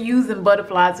I'm gonna be using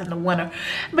butterflies in the winter.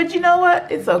 But you know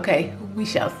what, it's okay, we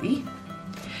shall see.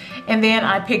 And then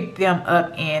I picked them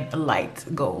up in light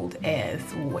gold as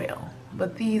well.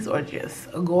 But these are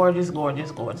just gorgeous,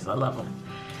 gorgeous, gorgeous. I love them.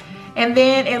 And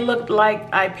then it looked like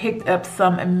I picked up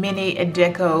some mini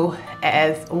deco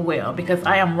as well, because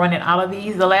I am running out of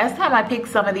these. The last time I picked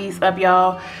some of these up,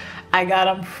 y'all, I got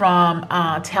them from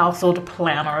Tousled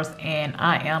Planners, and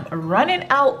I am running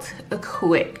out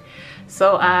quick.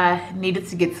 So I needed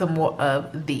to get some more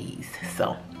of these.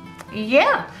 So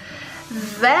yeah,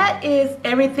 that is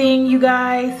everything, you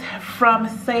guys, from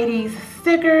Sadies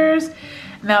Stickers.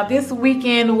 Now this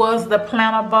weekend was the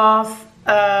Planner Boss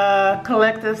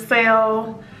collective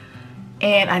sale,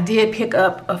 and I did pick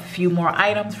up a few more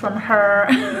items from her.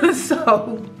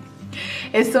 So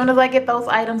as soon as I get those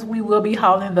items, we will be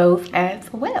hauling those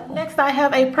as well. Next, I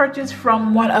have a purchase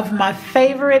from one of my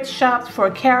favorite shops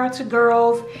for character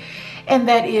girls, and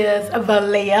that is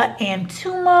Valia and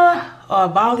Tuma, or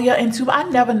Valia and Tuma. I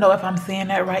never know if I'm saying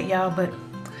that right, y'all, but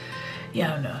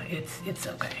y'all know it's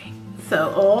okay.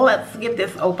 So let's get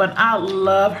this open. I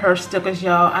love her stickers,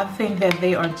 y'all. I think that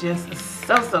they are just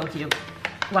so cute.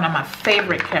 One of my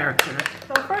favorite characters.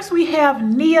 So first we have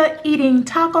Nia eating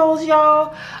tacos,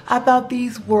 y'all. I thought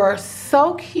these were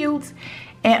so cute,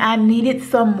 and I needed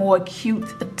some more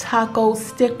cute taco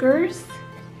stickers.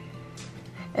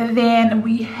 And then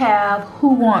we have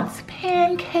Who Wants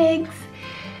Pancakes.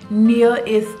 Nia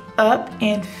is up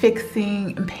and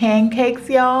fixing pancakes,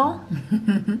 y'all.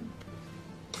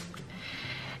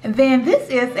 And then this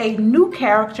is a new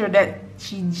character that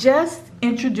she just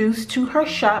introduced to her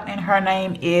shop, and her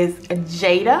name is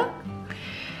Jada.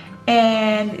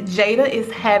 And Jada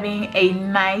is having a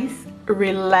nice,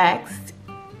 relaxed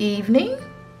evening.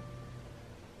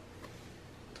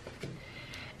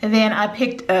 And then I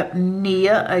picked up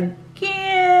Nia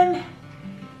again.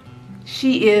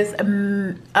 She is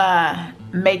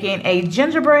making a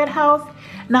gingerbread house.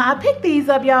 Now I picked these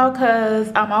up, y'all, because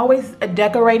I'm always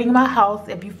decorating my house.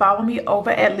 If you follow me over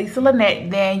at Lisa Lynette,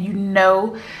 then you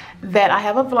know that I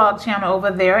have a vlog channel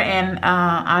over there, and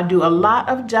I do a lot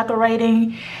of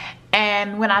decorating.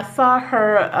 And when I saw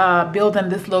her building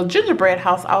this little gingerbread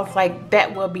house, I was like,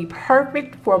 that will be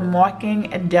perfect for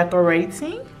marking and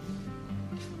decorating.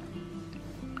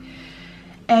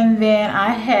 And then I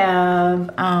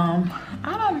have,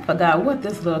 I forgot what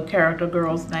this little character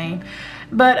girl's name,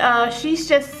 but she's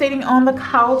just sitting on the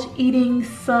couch eating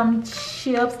some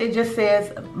chips. It just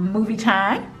says movie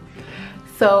time.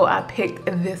 So I picked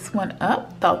this one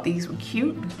up, thought these were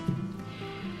cute.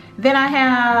 Then I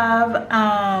have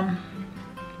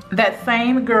that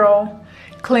same girl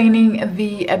cleaning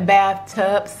the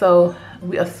bathtub. So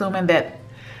we're assuming that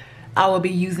I will be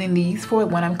using these for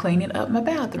when I'm cleaning up my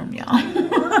bathroom, y'all.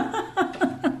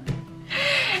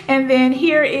 And then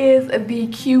here is the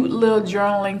cute little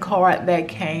journaling card that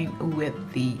came with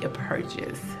the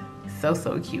purchase.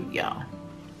 So cute, y'all.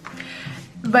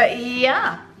 But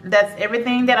yeah, that's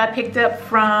everything that I picked up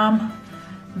from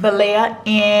Valleja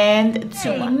and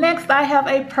Tuma. Next, I have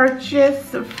a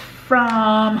purchase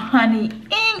from Honey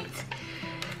Inked.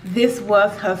 This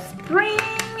was her spring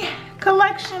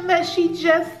collection that she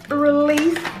just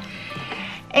released,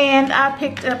 and I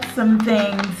picked up some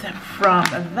things from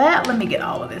that. Let me get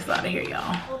all of this out of here,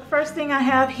 y'all. The first thing I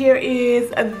have here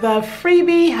is the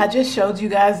freebie. I just showed you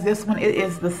guys this one. It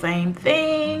is the same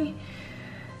thing.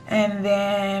 And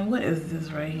then what is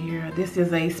this right here? This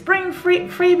is a spring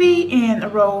freebie in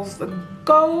rose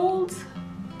gold.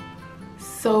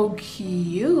 So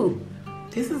cute.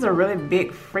 This is a really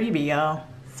big freebie, y'all.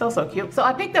 So cute. So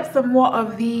I picked up some more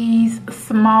of these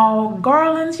small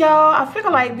garlands, y'all. I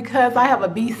figure like because I have a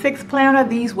B6 planner,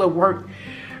 these would work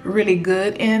really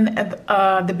good in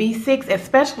the B6,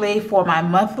 especially for my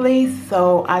monthlies.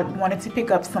 So I wanted to pick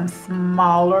up some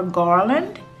smaller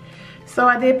garland. So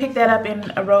I did pick that up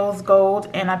in a rose gold,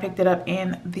 and I picked it up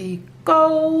in the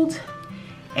gold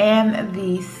and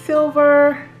the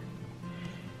silver.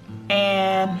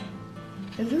 And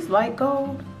is this light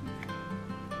gold?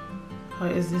 Or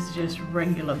is this just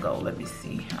regular gold? Let me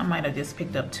see. I might have just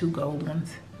picked up two gold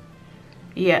ones.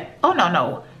 Yeah. Oh,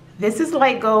 no. This is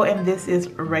light gold and this is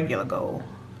regular gold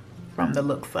from the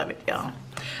looks of it, y'all.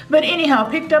 But anyhow,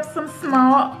 picked up some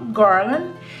small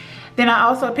garland. Then I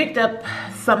also picked up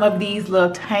some of these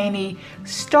little tiny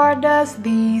stardust.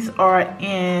 These are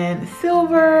in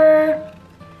silver.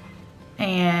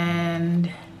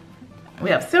 And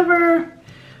we have silver,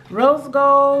 rose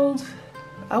gold.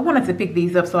 I wanted to pick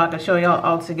these up so I could show y'all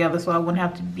all together, so I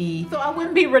wouldn't be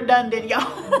redundant,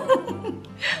 y'all.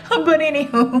 But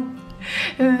anywho,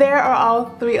 there are all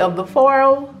three of the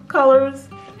floral colors.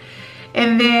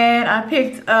 And then I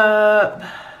picked up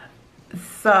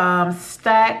some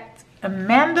stacked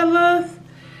mandalas.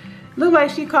 Look like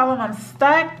she calling them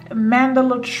stacked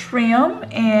mandala trim.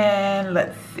 And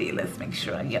let's see, let's make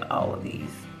sure I get all of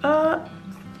these up.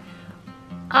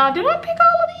 Did I pick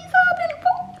all of these up?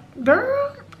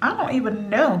 Girl, I don't even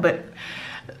know, but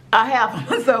I have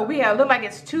them. So we have, look like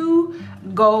it's two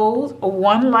golds,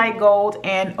 one light gold,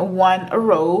 and one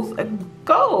rose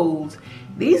gold.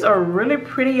 These are really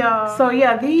pretty, y'all. So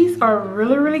yeah, these are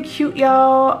really cute,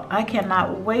 y'all. I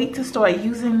cannot wait to start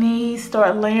using these,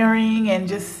 start layering, and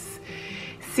just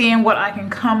seeing what I can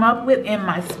come up with in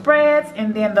my spreads.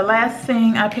 And then the last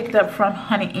thing I picked up from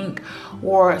Honey Ink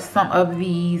were some of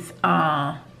these,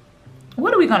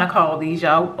 what are we gonna call these,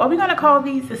 y'all? Are we gonna call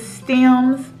these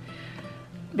stems?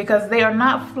 Because they are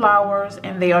not flowers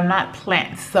and they are not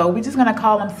plants. So we're just gonna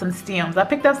call them some stems. I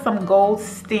picked up some gold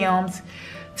stems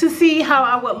to see how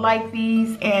I would like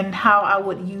these and how I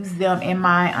would use them in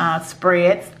my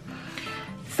spreads.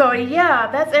 So yeah,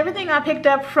 that's everything I picked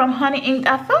up from Honey Inked.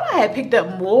 I thought I had picked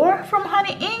up more from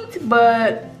Honey Inked,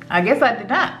 but I guess I did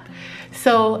not.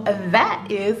 So that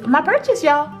is my purchase,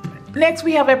 y'all. Next,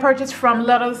 we have a purchase from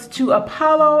Letters to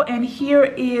Apollo, and here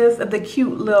is the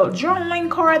cute little journaling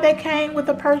card that came with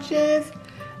the purchase.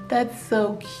 That's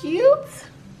so cute.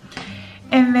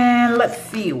 And then let's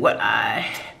see what I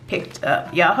picked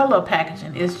up. Y'all, her little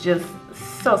packaging is just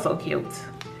so cute.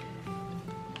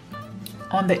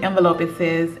 On the envelope it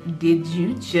says, "Did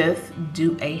you just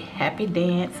do a happy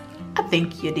dance?" I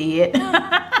think you did.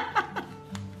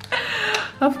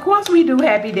 Of course we do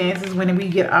happy dances when we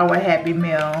get our Happy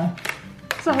Meal.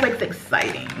 It's always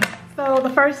exciting. So the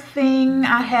first thing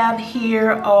I have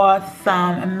here are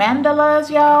some mandalas,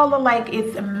 y'all. Look like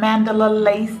it's mandala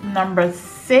lace number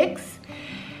 6.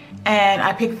 And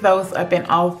I picked those up in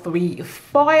all 3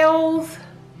 foils.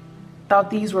 Thought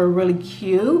these were really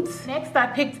cute. Next I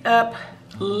picked up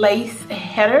lace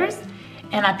headers.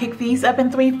 And I picked these up in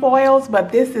 3 foils,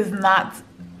 but this is not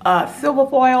silver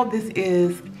foil. This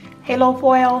is halo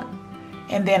foil.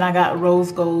 And then I got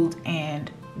rose gold and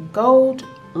gold,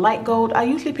 light gold. I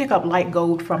usually pick up light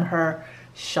gold from her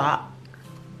shop.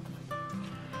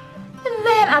 And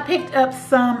then I picked up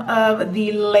some of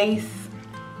the lace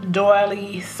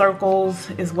doily circles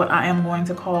is what I am going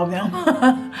to call them.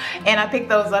 And I picked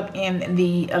those up in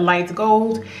the light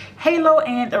gold, halo,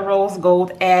 and a rose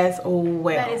gold as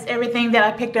well. That is everything that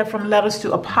I picked up from Letters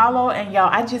to Apollo. And y'all,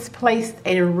 I just placed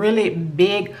a really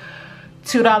big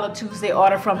 $2 Tuesday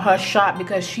order from her shop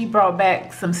because she brought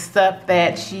back some stuff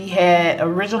that she had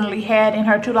originally had in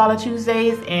her $2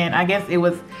 Tuesdays, and I guess it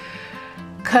was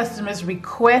customers'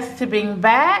 request to bring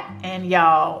back. And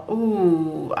y'all,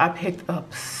 ooh, I picked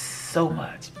up so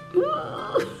much.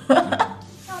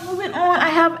 Now moving on, I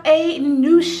have a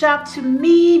new shop to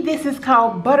me. This is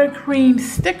called Buttercream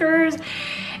Stickers.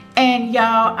 And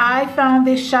y'all, I found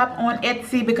this shop on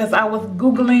Etsy because I was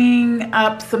Googling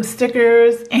up some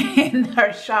stickers and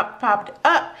her shop popped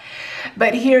up.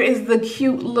 But here is the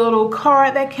cute little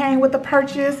card that came with the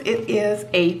purchase. It is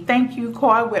a thank you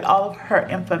card with all of her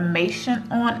information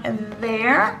on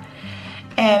there.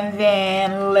 And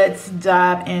then let's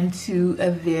dive into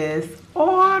this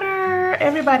order.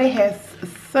 Everybody has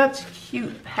such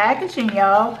cute packaging,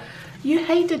 y'all. You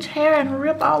hate to tear and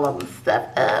rip all of the stuff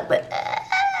up, but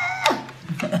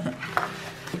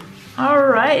all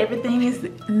right, everything is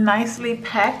nicely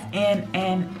packed in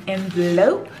an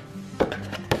envelope.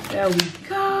 There we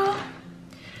go.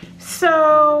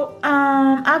 So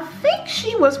I think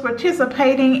she was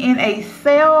participating in a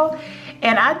sale,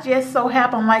 and I just so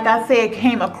happened, like I said,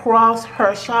 came across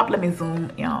her shop. Let me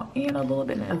zoom y'all in a little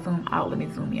bit and zoom out. Let me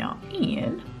zoom y'all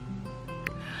in.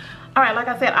 All right, like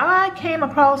I said, I came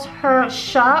across her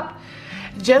shop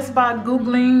just by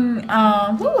Googling.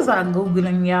 What was I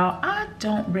Googling, y'all? I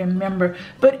don't remember.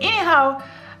 But anyhow,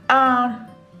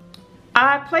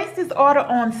 I placed this order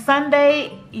on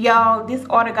Sunday. Y'all, this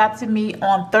order got to me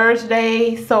on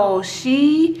Thursday. So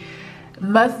she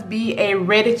must be a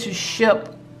ready to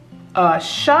ship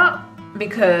shop,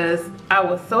 because I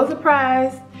was so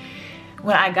surprised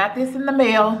when I got this in the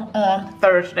mail on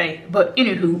Thursday. But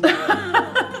anywho,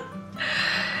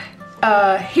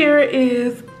 here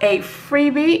is a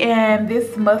freebie, and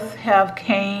this must have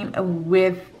came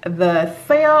with the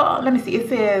sale. Let me see, it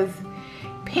says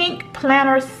Pink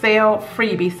Planner Sale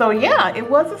Freebie. So yeah, it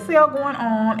was a sale going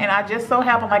on, and I just so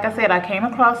happened, like I said, I came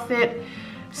across it.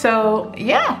 So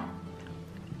yeah,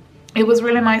 it was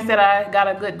really nice that I got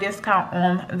a good discount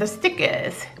on the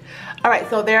stickers. All right,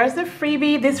 so there's the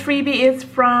freebie. This freebie is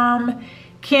from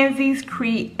Kenzie's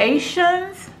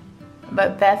Creations,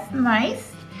 but that's nice.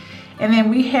 And then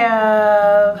we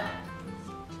have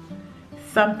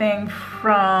something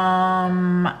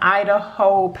from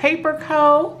Idaho Paper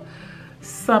Co.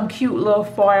 Some cute little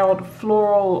foiled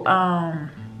floral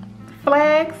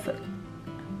flags.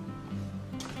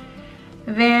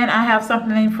 Then I have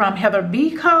something from Heather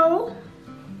B. Co.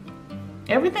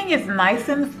 Everything is nice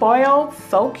and foiled,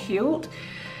 so cute.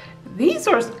 These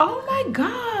are, oh my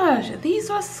gosh, these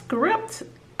are script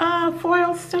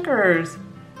foil stickers.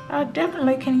 I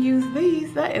definitely can use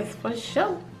these, that is for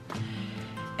sure.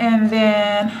 And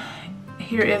then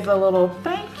here is a little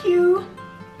thank you.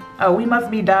 Oh, we must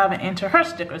be diving into her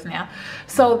stickers now.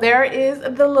 So there is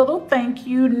the little thank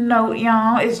you note,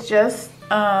 y'all. It's just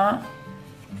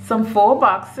some full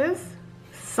boxes,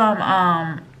 some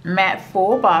matte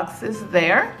full boxes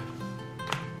there.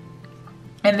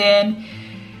 And then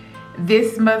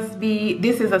this must be,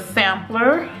 this is a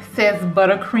sampler. Says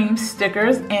Buttercream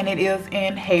Stickers, and it is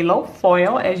in halo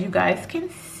foil, as you guys can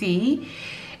see.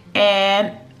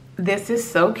 And This is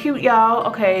so cute, y'all.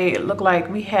 Okay, it look like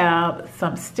we have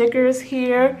some stickers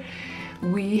here.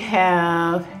 We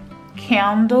have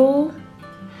candle.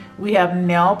 We have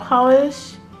nail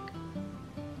polish.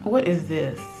 What is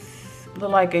this?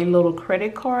 Look like a little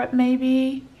credit card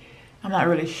maybe. I'm not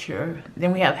really sure.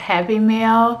 Then we have Happy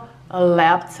Mail, a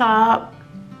laptop,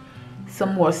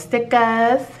 some more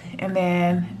stickers, and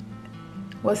then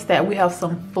what's that? We have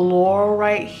some floral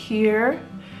right here,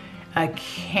 a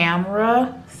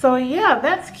camera. So yeah,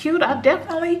 that's cute. I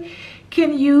definitely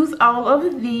can use all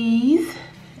of these.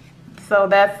 So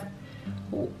that's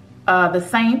the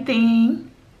same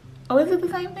thing. Oh, is it the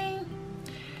same thing?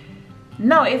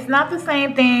 No, it's not the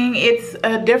same thing. It's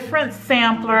a different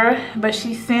sampler, but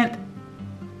she sent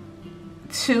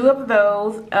 2 of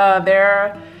those.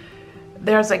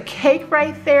 There's a cake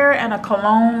right there and a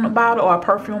cologne bottle or a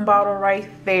perfume bottle right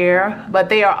there. But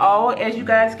they are all, as you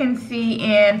guys can see,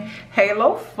 in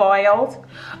halo foils.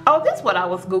 Oh, this is what I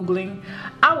was Googling.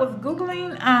 I was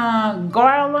Googling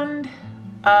garland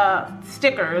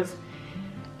stickers.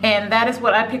 And that is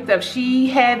what I picked up. She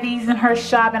had these in her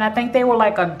shop, and I think they were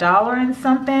like $1 and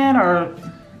something, or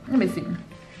let me see.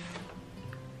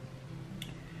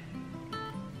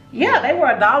 Yeah, they were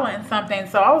 $1 and something.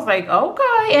 So I was like,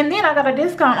 okay. And then I got a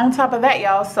discount on top of that,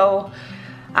 y'all. So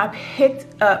I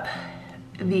picked up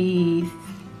the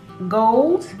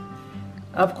gold,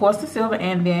 of course the silver,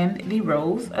 and then the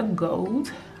rose of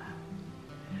gold.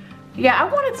 Yeah,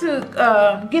 I wanted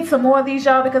to get some more of these,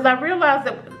 y'all, because I realized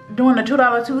that during the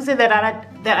 $2 Tuesday that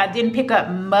I didn't pick up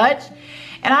much.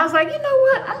 And I was like, you know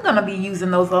what? I'm going to be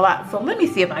using those a lot. So let me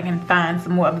see if I can find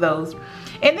some more of those.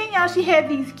 And then, y'all, she had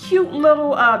these cute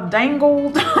little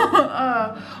dangled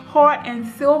heart and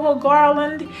silver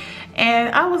garland.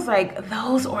 And I was like,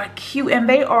 those are cute. And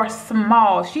they are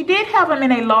small. She did have them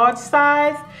in a large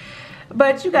size.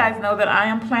 But you guys know that I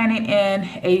am planning in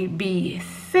a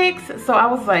B6. So I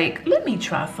was like, let me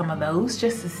try some of those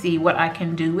just to see what I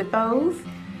can do with those.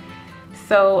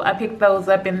 So I picked those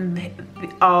up in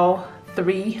all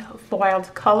 3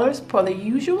 foiled colors per the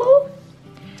usual.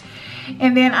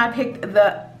 And then I picked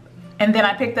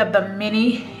up the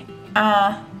mini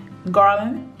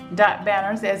garland dot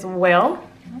banners as well.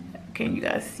 Can you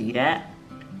guys see that?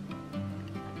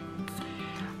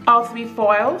 All 3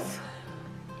 foils.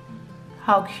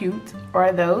 How cute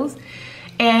are those?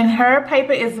 And her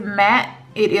paper is matte.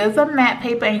 It is a matte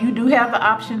paper, and you do have the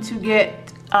option to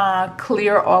get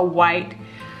clear or white,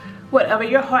 whatever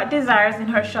your heart desires, in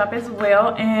her shop as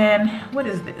well. And what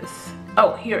is this?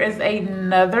 Oh, here is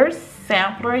another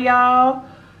sampler, y'all.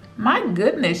 My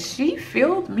goodness, she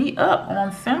filled me up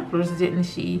on samplers, didn't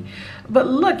she? But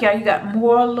look, y'all, you got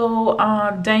more little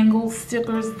dangle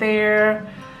stickers there.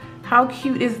 How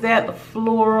cute is that? The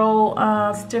floral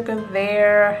sticker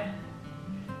there.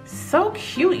 So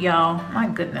cute, y'all. My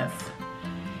goodness.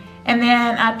 And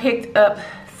then I picked up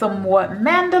some more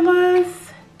mandalas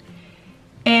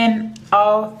in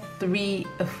all 3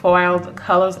 foiled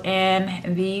colors,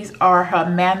 and these are her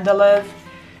mandalas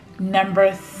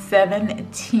number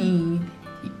 17.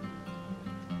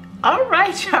 All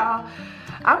right, y'all,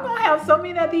 I'm gonna have so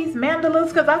many of these mandalas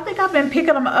because I think I've been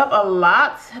picking them up a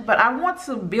lot, but I want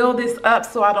to build this up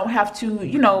so I don't have to,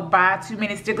 you know, buy too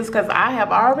many stickers, because I have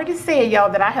already said,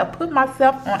 y'all, that I have put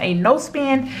myself on a no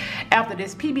spend after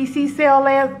this PBC sale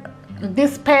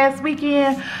this past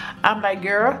weekend. I'm like,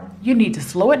 girl, you need to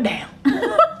slow it down.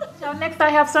 So next I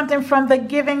have something from the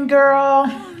Giving Girl.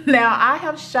 Now, I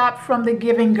have shopped from the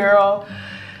Giving Girl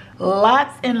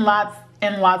lots and lots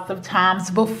and lots of times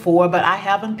before, but I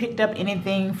haven't picked up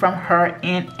anything from her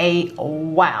in a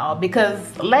while,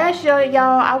 because last year,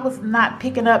 y'all, I was not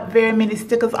picking up very many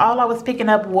stickers. All I was picking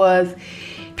up was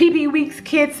PB Weeks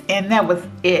kits, and that was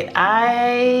it.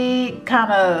 I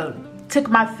kind of took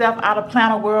myself out of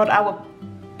planner world. I would,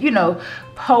 you know,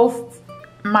 post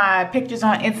my pictures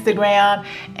on Instagram,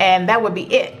 and that would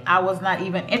be it. I was not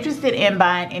even interested in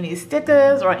buying any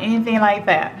stickers or anything like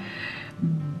that.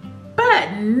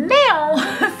 But now,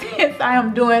 since I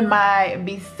am doing my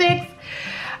B6,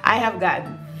 I have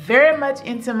gotten very much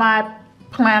into my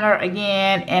planner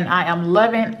again, and I am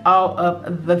loving all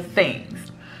of the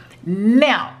things.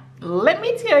 Now, let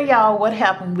me tell y'all what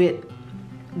happened with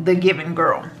the Giving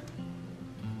Girl.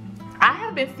 I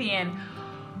have been seeing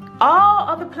all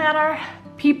of the planner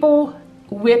people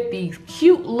with these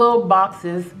cute little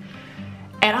boxes,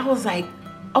 and I was like,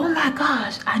 oh my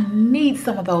gosh, I need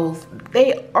some of those.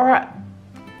 They are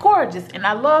gorgeous, and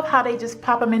I love how they just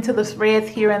pop them into the spreads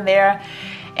here and there,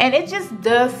 and it just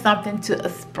does something to a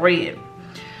spread.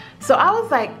 So I was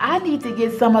like, I need to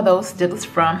get some of those stickers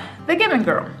from the Giving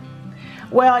Girl.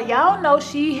 Well, y'all know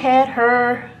she had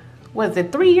her was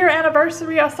it 3-year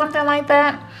anniversary or something like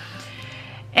that.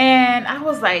 And I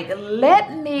was like,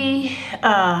 let me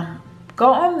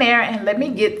go on there and let me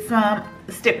get some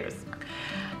stickers.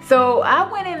 So I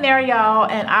went in there, y'all,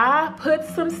 and I put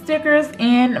some stickers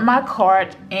in my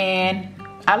cart and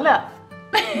I left.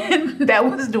 That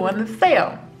was during the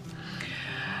sale.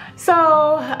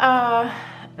 So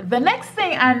the next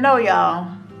thing I know, y'all,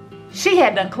 she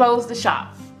had done closed the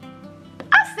shop.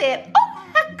 I said,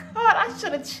 oh my God, I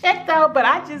should have checked out, but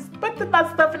I just put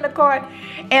my stuff in the cart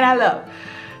and I left.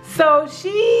 So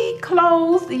she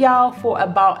closed, y'all, for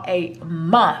about a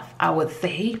month, I would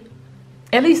say.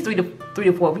 At least three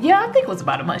to four. Yeah, I think it was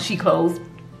about a month she closed.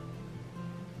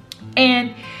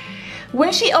 And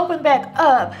when she opened back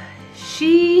up,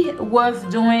 she was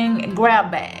doing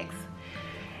grab bags.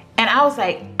 And I was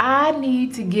like, I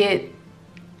need to get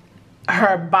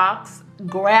her box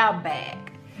grab bag.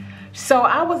 So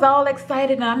I was all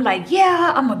excited and I'm like,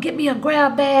 yeah, I'm gonna get me a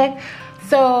grab bag.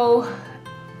 So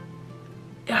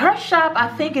her shop, I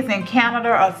think, is in Canada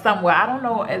or somewhere. I don't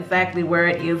know exactly where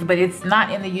it is, but it's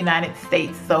not in the United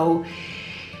States. So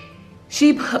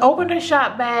she opened her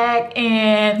shop bag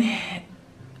and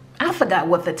I forgot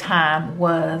what the time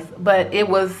was, but it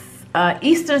was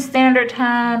Eastern Standard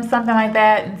Time, something like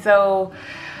that. And so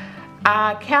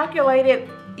I calculated,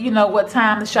 you know, what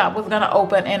time the shop was gonna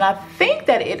open, and I think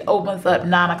that it opens up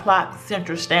 9 o'clock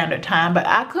Central Standard Time, but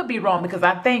I could be wrong because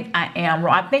I think I am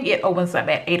wrong. I think it opens up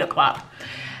at 8 o'clock.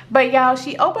 But y'all,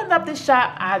 she opened up the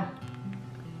shop. I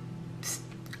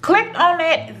clicked on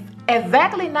it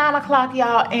exactly 9 o'clock,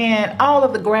 y'all, and all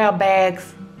of the grab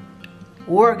bags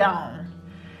were gone.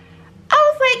 I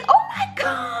was like, oh my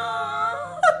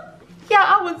God. Yeah,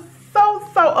 I was so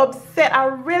upset. I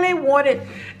really wanted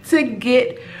to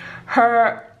get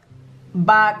her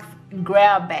box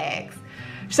grab bags.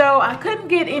 So I couldn't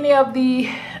get any of the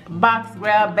box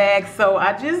grab bags, so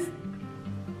I just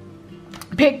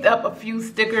picked up a few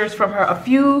stickers from her, a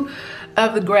few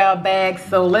of the grab bags.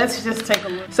 So let's just take a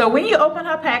look. So when you open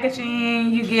her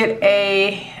packaging, you get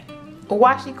a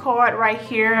washi card right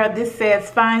here. This says,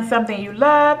 find something you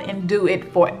love and do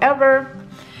it forever.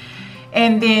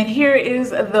 And then here is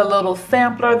the little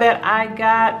sampler that I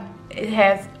got. It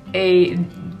has a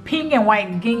pink and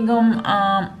white gingham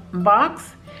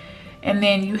box. And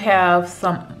then you have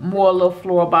some more little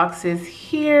floral boxes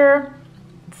here.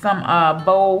 Some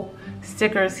bow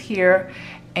stickers here.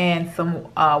 And some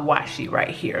washi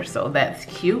right here. So that's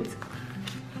cute.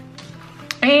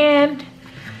 And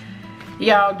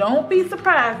y'all, don't be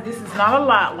surprised. This is not a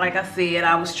lot. Like I said,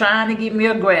 I was trying to get me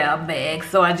a grab bag,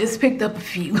 so I just picked up a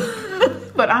few.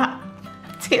 But I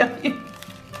tell you,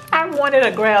 I wanted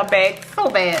a grab bag so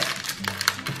bad.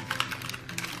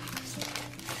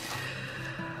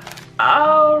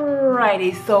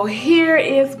 Alrighty, so here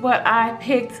is what I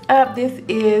picked up. This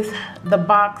is the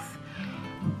box,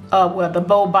 well, the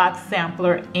bow box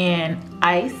sampler in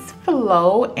Ice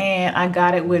Flow, and I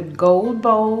got it with gold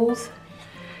bows.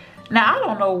 Now, I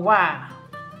don't know why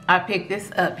I picked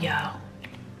this up, y'all.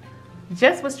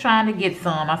 Just was trying to get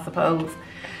some, I suppose.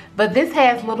 But this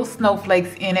has little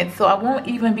snowflakes in it, so I won't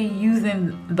even be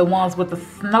using the ones with the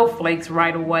snowflakes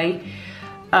right away.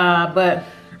 But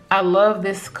I love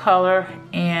this color,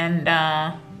 and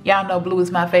y'all know blue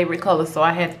is my favorite color, so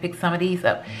I had to pick some of these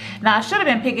up. Now, I should have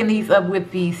been picking these up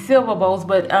with the silver bows,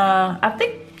 but I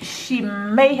think she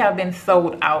may have been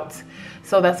sold out.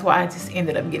 So that's why I just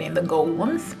ended up getting the gold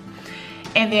ones.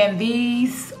 And then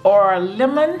these are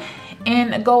lemon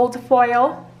in gold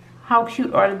foil. How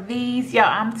cute are these? Y'all,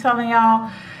 I'm telling y'all,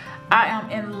 I am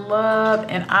in love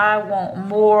and I want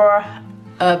more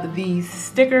of these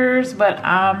stickers, but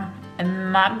I'm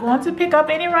not going to pick up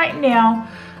any right now.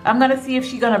 I'm gonna see if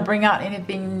she's gonna bring out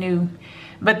anything new.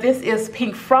 But this is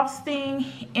pink frosting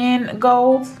in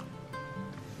gold.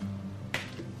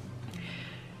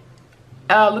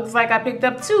 Looks like I picked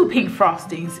up 2 pink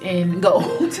frostings in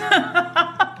gold.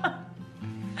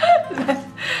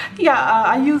 Yeah,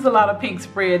 I use a lot of pink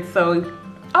spreads, so,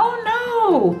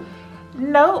 oh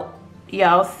no,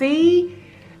 y'all see,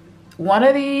 one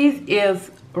of these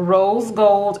is rose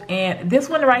gold, and this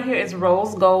one right here is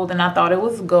rose gold, and I thought it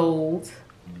was gold,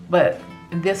 but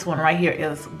this one right here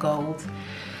is gold.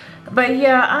 But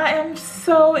yeah, I am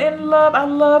so in love. I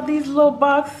love these little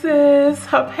boxes.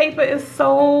 Her paper is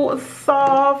so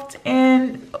soft,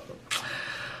 and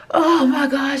oh my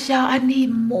gosh, y'all, I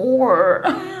need more.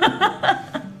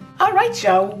 All right,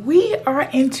 y'all, we are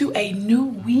into a new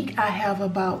week. I have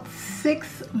about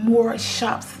 6 more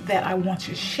shops that I want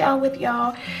to share with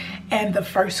y'all. And the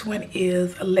first one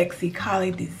is Lexi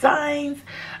Collie Designs.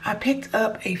 I picked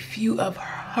up a few of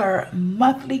her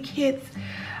monthly kits.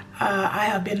 I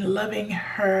have been loving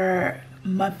her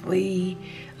monthly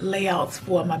layouts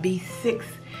for my B6.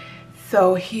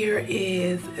 So here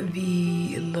is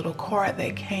the little card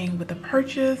that came with the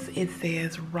purchase. It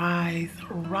says Rise,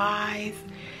 Rise.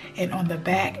 And on the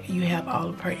back, you have all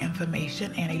of her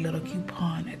information and a little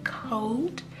coupon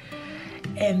code.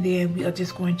 And then we are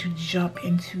just going to jump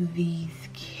into these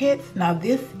kits. Now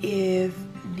this is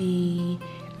the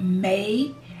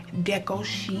May deco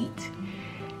sheet.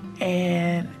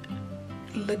 And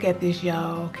look at this,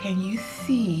 y'all. Can you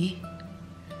see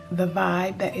the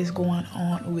vibe that is going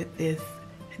on with this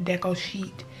deco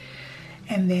sheet?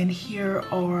 And then here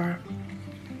are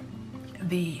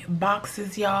the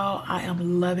boxes, y'all. I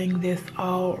am loving this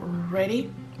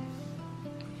already.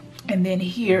 And then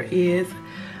here is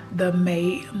the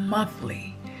May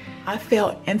monthly. I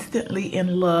fell instantly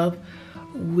in love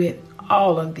with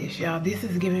all of this, y'all. This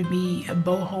is giving me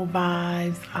boho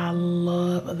vibes. I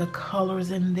love the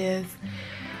colors in this.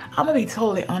 I'm gonna be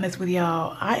totally honest with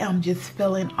y'all. I am just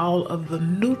feeling all of the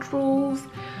neutrals.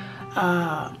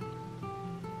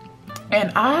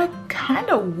 And I kind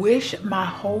of wish my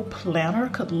whole planner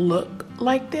could look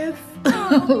like this,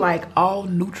 like all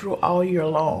neutral all year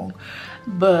long.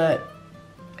 But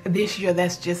this year,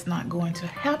 that's just not going to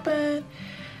happen.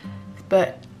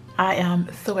 But I am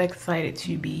so excited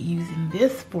to be using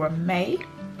this for May.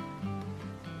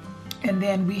 And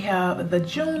then we have the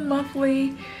June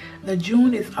monthly. The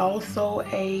June is also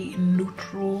a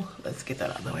neutral. Let's get that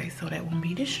out of the way so that won't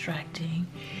be distracting.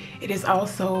 It is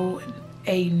also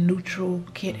a neutral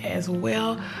kit as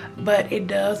well, but it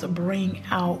does bring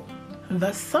out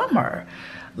the summer.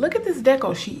 Look at this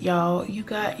deco sheet, y'all. You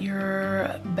got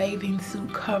your bathing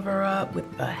suit cover up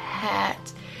with the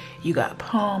hat. You got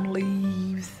palm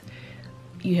leaves.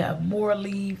 You have more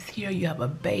leaves here. You have a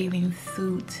bathing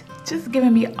suit. Just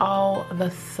giving me all the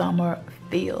summer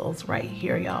feels right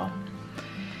here, y'all.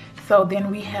 So then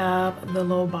we have the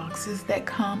little boxes that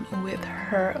come with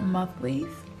her monthlies.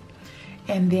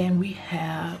 And then we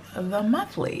have the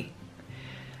monthly.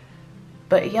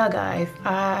 But yeah, guys,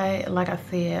 like I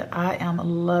said, I am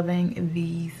loving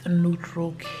these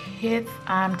neutral kits.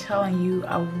 I'm telling you,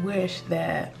 I wish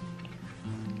that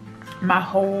my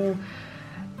whole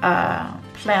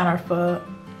planner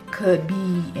could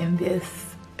be in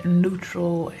this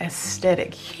neutral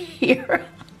aesthetic here.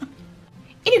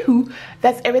 Anywho,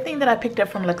 that's everything that I picked up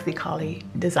from Lexicali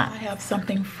Design. I have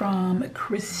something from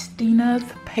Christina's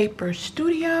Paper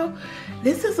Studio.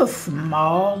 This is a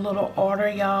small little order,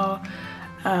 y'all,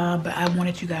 but I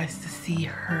wanted you guys to see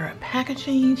her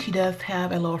packaging. She does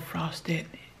have a little frosted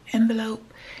envelope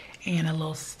and a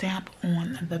little stamp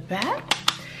on the back.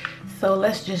 So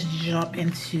let's just jump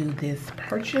into this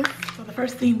purchase. So the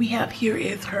first thing we have here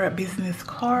is her business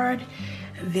card.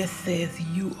 This says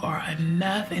 "You are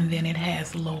enough," and then it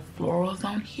has little florals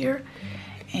on here,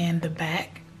 and the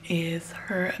back is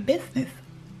her business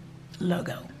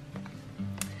logo.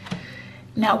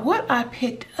 Now what I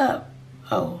picked up,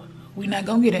 oh, we're not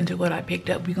gonna get into what I picked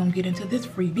up, we're gonna get into this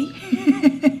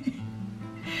freebie.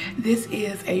 This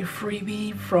is a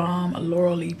freebie from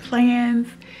Laurel Plans,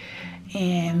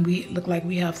 and we look like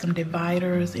we have some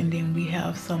dividers, and then we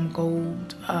have some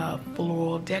gold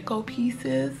floral deco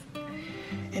pieces.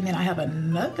 And then I have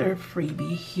another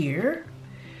freebie here.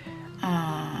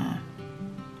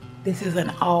 This is an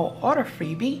all order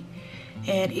freebie,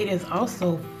 and it is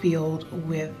also filled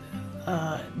with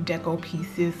deco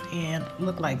pieces and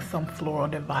look like some floral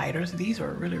dividers. These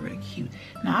are really, really cute.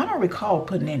 Now I don't recall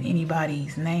putting in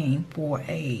anybody's name for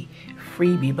a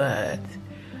freebie, but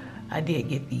I did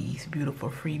get these beautiful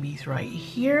freebies right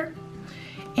here.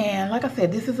 And like I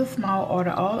said, this is a small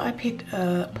order. All I picked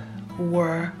up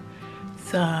were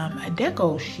some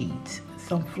deco sheets,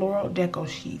 some floral deco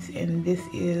sheets, and this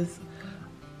is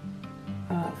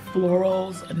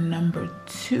florals number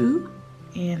 2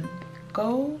 in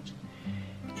gold,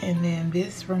 and then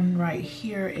this one right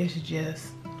here is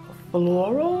just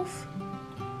florals.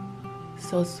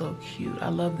 So cute. I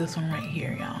love this one right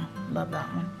here, y'all. Love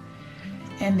that one.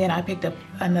 And then I picked up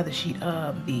another sheet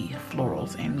of the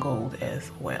florals in gold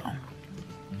as well.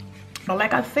 But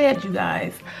like I said, you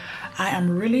guys, I am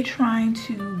really trying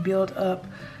to build up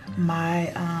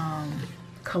my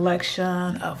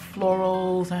collection of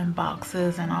florals and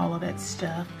boxes and all of that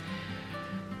stuff.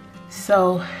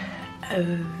 So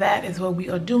that is what we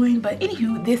are doing. But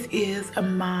anywho, this is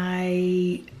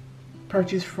my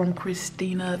purchase from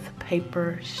Christina's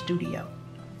Paper Studio.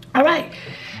 All right,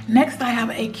 next I have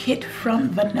a kit from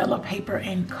Vanilla Paper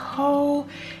 & Co.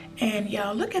 And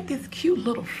y'all, look at this cute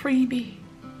little freebie.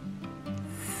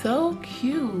 So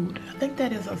cute. I think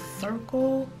that is a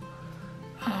circle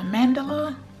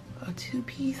mandala, a a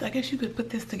two-piece. I guess you could put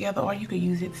this together or you could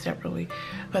use it separately,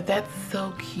 but that's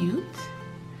so cute.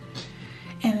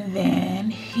 And then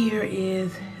here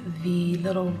is the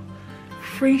little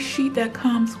free sheet that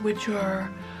comes with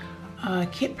your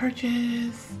kit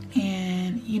purchase,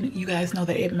 and you guys know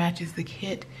that it matches the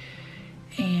kit.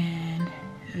 And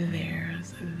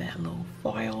there's that little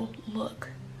foil look.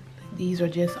 These are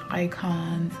just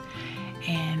icons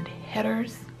and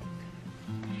headers.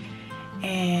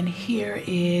 And here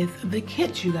is the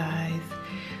kit, you guys.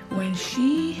 When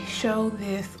she showed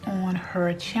this on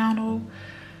her channel,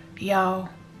 y'all,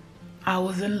 I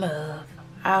was in love.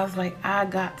 I was like, I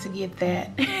got to get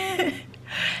that.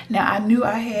 Now, I knew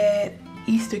I had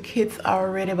Easter kits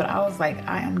already, but I was like,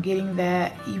 I am getting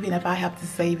that even if I have to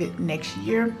save it next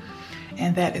year.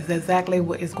 And that is exactly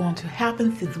what is going to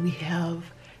happen since we have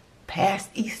passed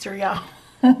Easter, y'all.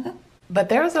 But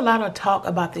there's a lot of talk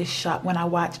about this shop when I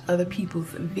watch other people's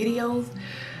videos,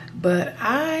 but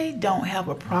I don't have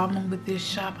a problem with this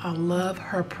shop. I love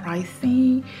her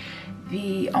pricing.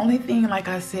 The only thing, like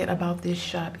I said, about this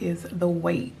shop is the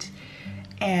weight.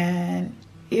 And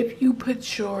if you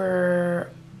put your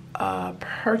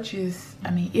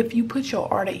if you put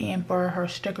your order in for her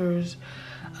stickers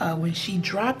when she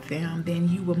dropped them, then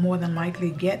you will more than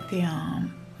likely get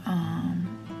them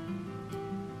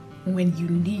when you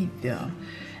need them.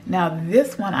 Now,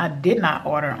 this one I did not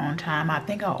order on time. I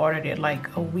think I ordered it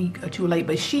like a week or two late,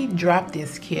 but she dropped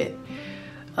this kit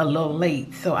a little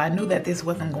late, so I knew that this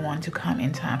wasn't going to come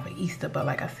in time for Easter. But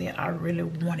like I said, I really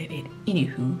wanted it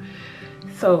anywho.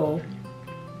 So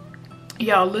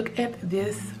y'all, look at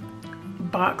this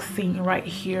box scene right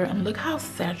here, and look how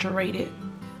saturated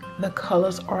the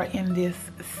colors are in this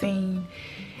scene.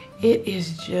 It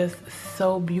is just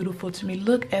so beautiful to me.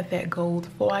 Look at that gold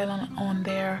foiling on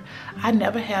there. I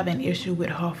never have an issue with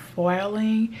her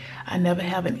foiling. I never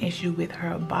have an issue with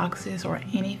her boxes or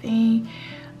anything.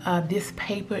 This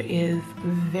paper is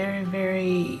very,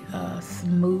 very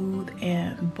smooth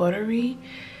and buttery,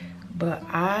 but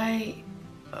I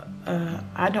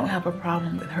don't have a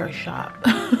problem with her shop.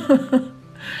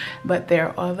 But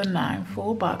there are the 9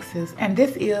 full boxes, and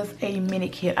this is a mini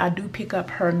kit. I do pick up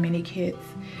her mini kits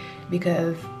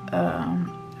because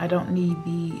I don't need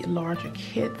the larger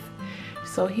kits.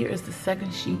 So here is the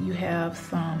second sheet. You have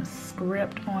some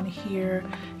script on here,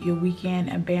 your weekend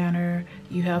and banner.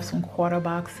 You have some quarter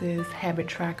boxes, habit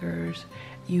trackers.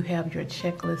 You have your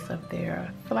checklist up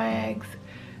there, flags,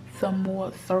 some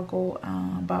more circle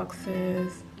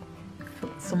boxes,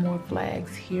 some more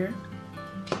flags here.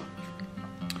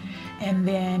 And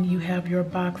then you have your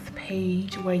box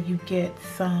page where you get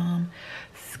some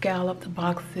scalloped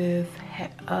boxes,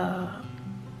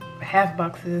 half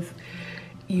boxes.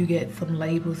 You get some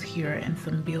labels here and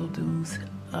some bill-dos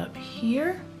up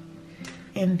here.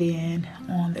 And then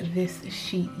on this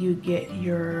sheet, you get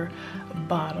your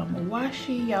bottom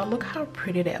washi. Y'all, look how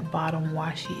pretty that bottom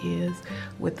washi is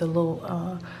with the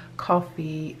little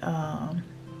coffee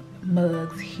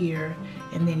mugs here.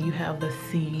 And then you have the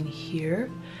scene here.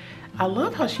 I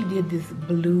love how she did this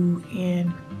blue,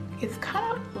 and it's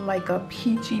kind of like a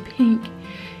peachy pink.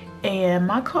 And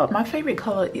my favorite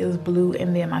color is blue,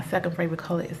 and then my second favorite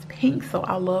color is pink. So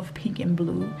I love pink and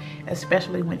blue,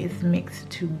 especially when it's mixed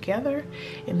together.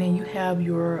 And then you have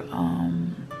your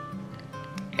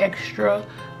extra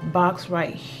box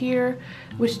right here,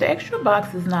 which the extra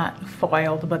box is not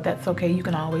foiled, but that's okay. You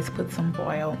can always put some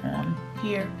foil on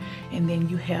here. And then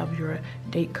you have your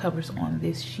date covers on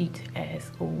this sheet as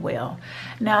well.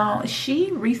 Now,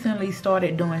 she recently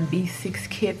started doing B6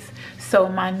 kits, so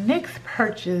my next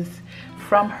purchase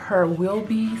from her will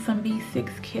be some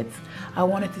B6 kits. I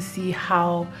wanted to see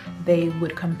how they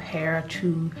would compare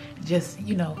to just,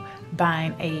 you know,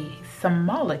 buying a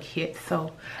smaller kit.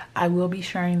 So I will be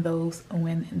sharing those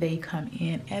when they come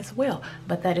in as well.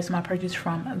 But that is my purchase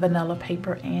from Vanilla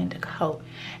Paper and Co.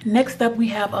 Next up, we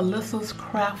have Alyssa's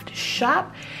Craft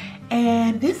Shop.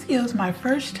 And this is my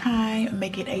first time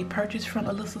making a purchase from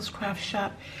Alyssa's Craft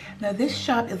Shop. Now, this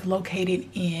shop is located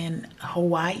in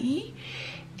Hawaii.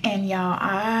 And y'all,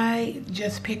 I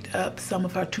just picked up some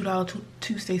of her $2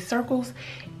 Tuesday circles,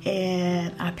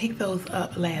 and I picked those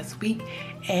up last week,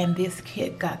 and this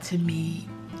kit got to me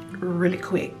really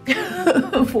quick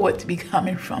for it to be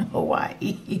coming from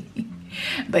Hawaii.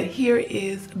 But here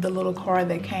is the little card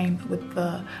that came with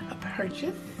the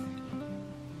purchase.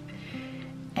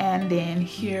 And then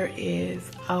here is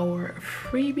our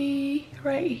freebie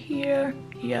right here.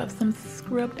 You have some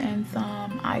script and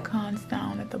some icons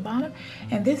down at the bottom.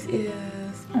 And this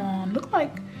is on, look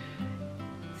like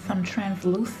some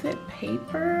translucent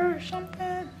paper or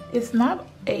something. It's not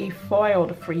a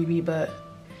foiled freebie, but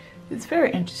It's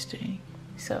very interesting.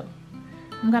 So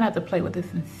I'm gonna have to play with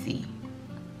this and see.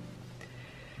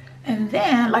 And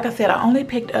then, like I said, I only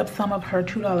picked up some of her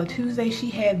 $2 Tuesday.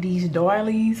 She had these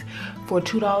doilies for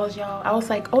 $2, y'all. I was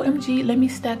like, OMG, let me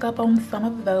stack up on some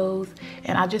of those.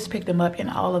 And I just picked them up in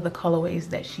all of the colorways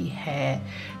that she had.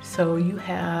 So you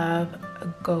have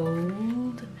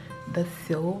gold, the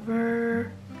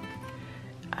silver.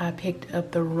 I picked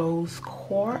up the rose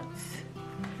quartz.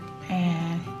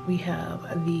 And we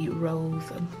have the rose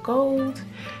gold,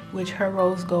 which her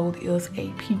rose gold is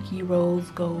a pinky rose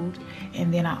gold.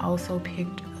 And then I also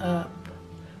picked up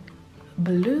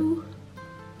blue,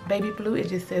 baby blue. It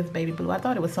just says baby blue. I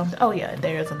thought it was something. Oh yeah,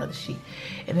 there's another sheet.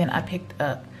 And then I picked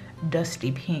up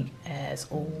dusty pink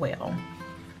as well.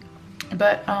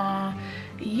 But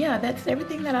yeah, that's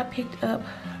everything that I picked up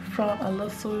from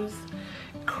Alyssa's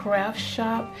craft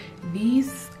shop.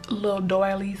 These little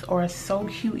doilies are so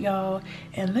cute, y'all,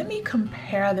 and let me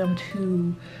compare them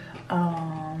to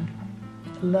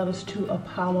Letters to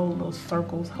Apollo little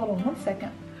circles. Hold on one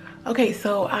second. Okay,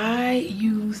 so I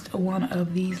used one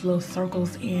of these little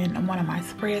circles in one of my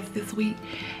spreads this week,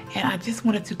 and I just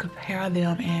wanted to compare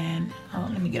them. And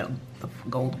let me get the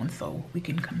gold one so we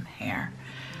can compare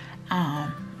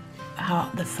how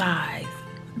the size.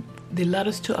 The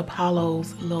Letters to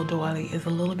Apollo's little doily is a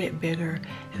little bit bigger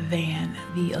than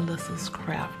the Alyssa's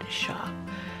craft shop.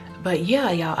 But yeah,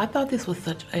 y'all, I thought this was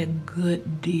such a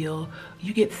good deal.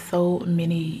 You get so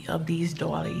many of these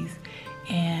doilies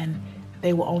and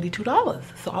they were only $2.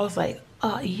 So I was like,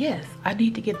 yes, I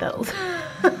need to get those.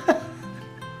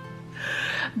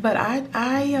 But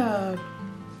I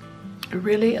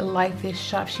really like this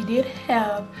shop. She did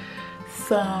have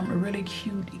some really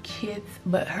cute kits,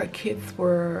 but her kits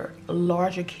were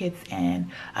larger kits, and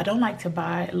I don't like to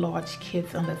buy large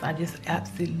kits unless I just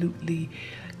absolutely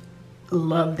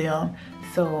love them.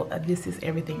 So this is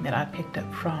everything that I picked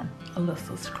up from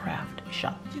Alyssa's craft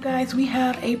shop. You guys, we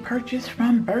have a purchase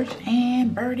from Birch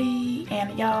and Birdie,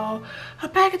 and y'all, her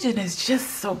packaging is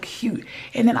just so cute.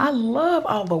 And then I love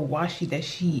all the washi that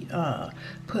she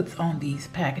puts on these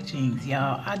packagings,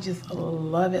 y'all. I just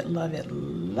love it, love it,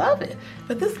 love it.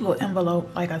 But this little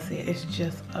envelope, like I said, it's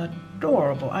just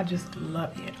adorable. I just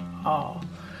love it all.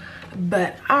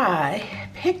 But I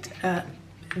picked up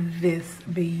this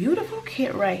beautiful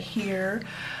kit right here.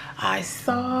 I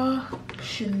saw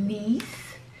Shanice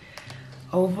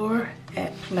over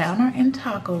at Planner and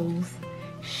Tacos.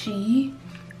 She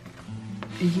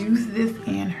used this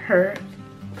in her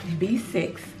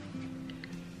B6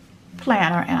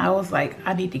 planner, and I was like,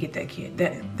 I need to get that kit.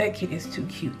 That kit is too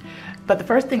cute. But the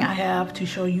first thing I have to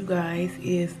show you guys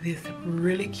is this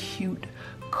really cute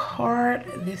card.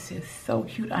 This is so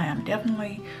cute. I am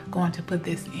definitely going to put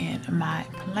this in my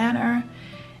planner.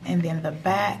 And then the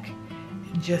back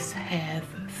just has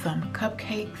some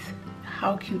cupcakes.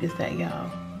 How cute is that, y'all?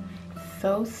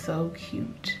 So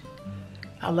cute.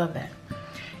 I love that.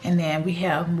 And then we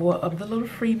have more of the little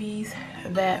freebies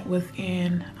that was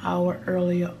in our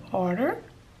earlier order.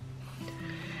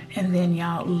 And then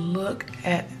y'all, look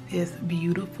at this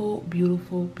beautiful,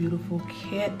 beautiful, beautiful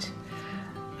kit.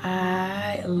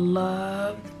 I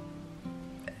loved,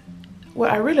 what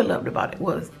I really loved about it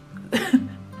was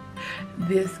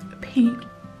this pink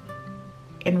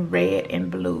and red and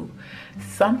blue.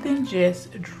 Something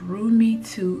just drew me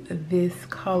to this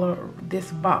color,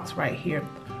 this box right here.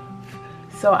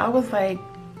 So I was like,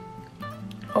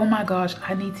 oh my gosh,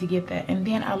 I need to get that. And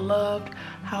then I loved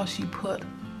how she put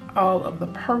all of the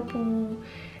purple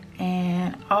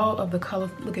and all of the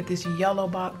colors. Look at this yellow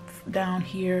box down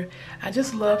here. I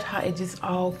just loved how it just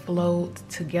all flowed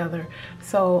together.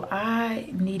 So I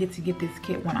needed to get this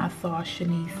kit when I saw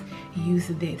Shanice use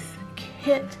this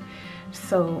kit.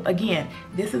 So again,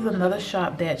 this is another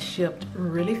shop that shipped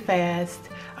really fast.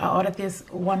 I ordered this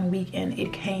one week and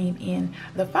it came in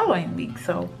the following week.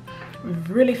 So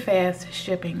really fast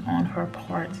shipping on her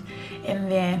part. And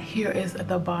then here is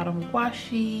the bottom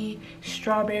washi,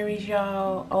 strawberries,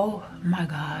 y'all. Oh my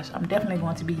gosh, I'm definitely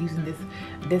going to be using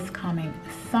this coming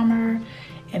summer.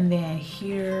 And then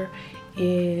here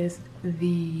is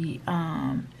the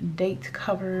date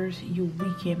covers, your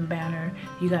weekend banner.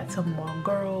 You got some more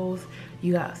girls,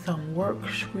 you got some work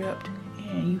script,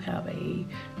 and you have a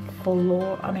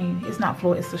floor, I mean, it's not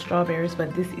floor, it's the strawberries,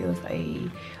 but this is a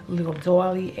little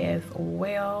doily as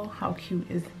well. How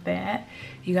cute is that?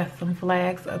 You got some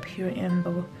flags up here in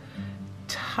the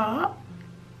top,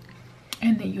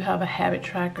 and then you have a habit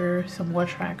tracker, some more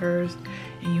trackers,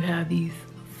 and you have these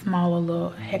smaller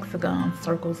little hexagon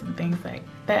circles and things like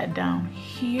that down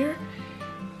here.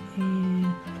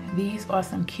 And these are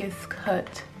some kiss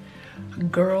cut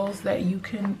girls that you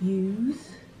can use.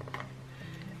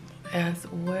 as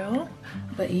well.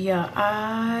 But yeah,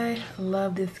 I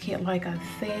love this kit. Like I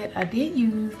said, I did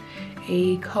use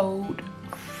a code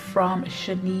from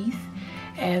Shanice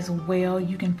as well.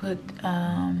 You can put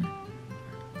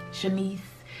Shanice.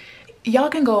 Y'all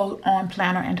can go on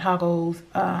Planner and Toggle's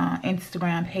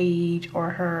Instagram page or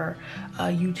her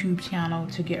YouTube channel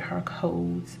to get her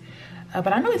codes.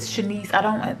 But I know it's Shanice. I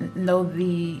don't know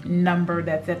the number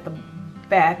that's at the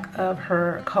back of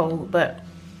her code, but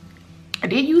I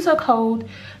did use her code,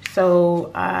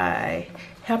 so I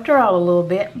helped her out a little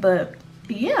bit. But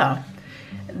yeah,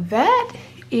 that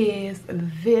is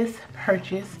this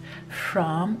purchase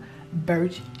from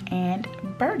Birch and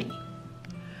Birdie.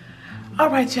 All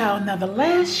right, y'all, now the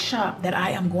last shop that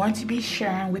I am going to be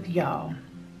sharing with y'all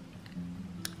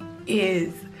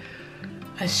is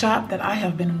a shop that I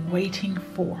have been waiting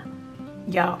for.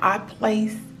 Y'all, I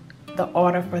placed the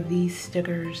order for these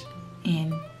stickers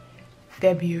in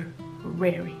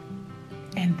February,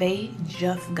 and they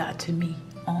just got to me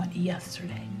on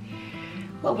yesterday.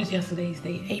 What was yesterday's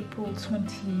date? April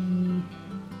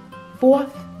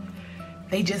 24th.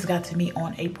 They just got to me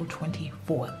on April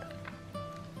 24th.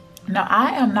 Now,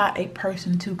 I am not a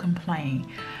person to complain.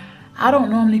 I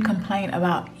don't normally complain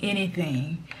about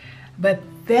anything, but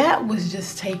that was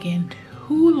just taking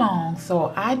too long.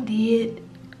 So I did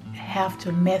have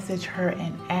to message her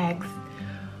and ask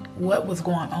what was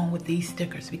going on with these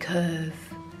stickers, because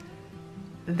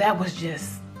that was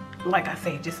just, like I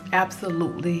say, just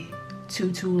absolutely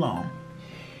too long.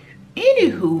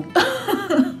 Anywho,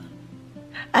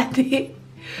 I did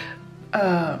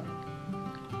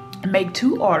make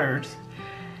 2 orders.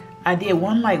 I did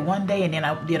one like one day, and then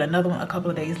I did another one a couple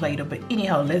of days later. But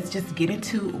anyhow, let's just get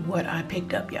into what I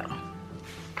picked up, y'all.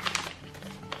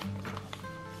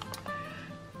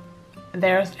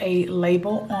 There's a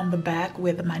label on the back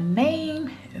with my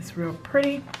name. It's real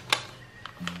pretty.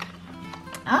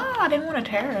 Oh, I didn't want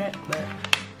to tear it, but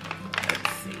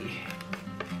let's see.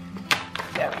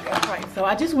 There we go. Right, so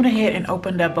I just went ahead and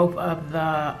opened up both of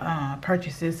the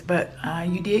purchases, but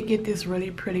you did get this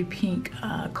really pretty pink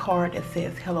card that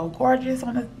says "Hello Gorgeous"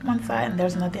 on the one side, and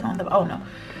there's nothing on the, oh no,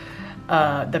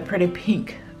 the pretty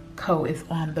pink code is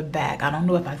on the back. I don't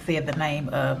know if I said the name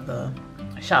of the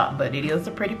shop, but it is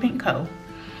a pretty pink code.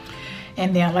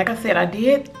 And then, like I said, I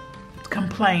did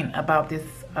complain about this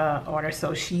order,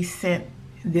 so she sent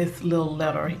this little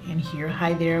letter in here.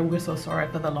 Hi there, we're so sorry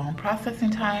for the long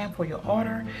processing time for your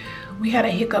order. We had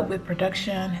a hiccup with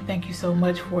production. Thank you so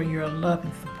much for your love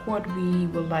and support. We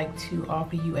would like to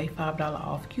offer you a $5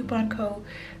 off coupon code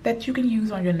that you can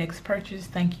use on your next purchase.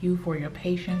 Thank you for your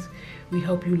patience. We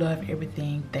hope you love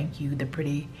everything. Thank you, the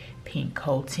pretty pink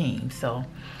code team. So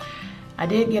I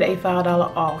did get a $5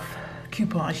 off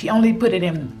coupon. She only put it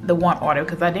in the one order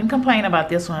because I didn't complain about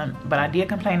this one, but I did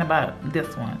complain about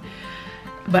this one.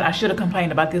 But I should have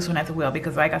complained about this one as well,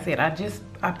 because like I said,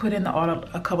 I put in the order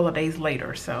a couple of days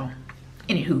later. So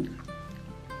anywho,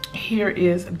 here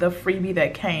is the freebie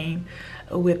that came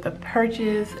with the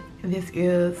purchase. This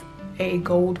is a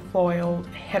gold foiled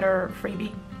header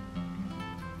freebie.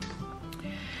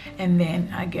 And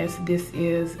then I guess this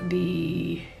is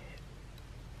the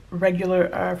regular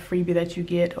freebie that you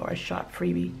get, or a shop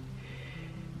freebie.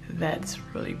 That's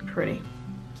really pretty.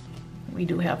 We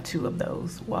do have 2 of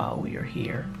those while we are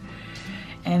here.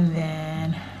 And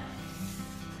then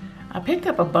I picked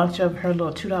up a bunch of her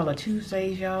little $2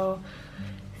 Tuesdays, y'all.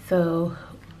 So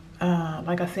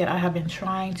like I said, I have been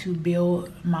trying to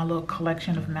build my little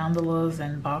collection of mandalas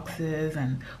and boxes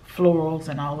and florals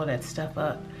and all of that stuff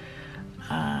up.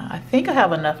 I think I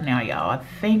have enough now, y'all. I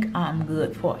think I'm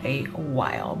good for a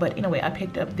while. But anyway, I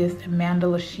picked up this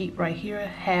mandala sheet right here,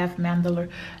 half mandala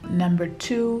number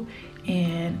 2,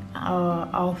 in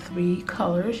all 3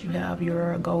 colors. You have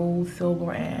your gold,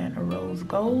 silver, and rose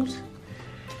gold.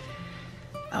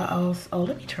 Oh,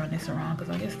 let me turn this around,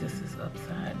 because I guess this is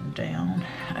upside down.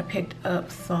 I picked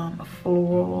up some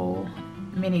floral,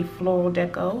 mini floral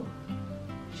deco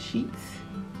sheets.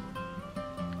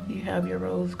 You have your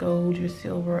rose gold, your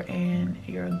silver, and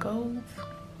your golds.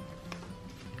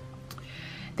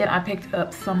 Then I picked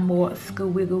up some more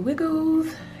Squiggle Wiggles.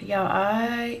 Y'all,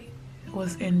 I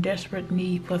was in desperate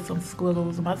need for some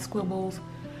squiggles. My squibbles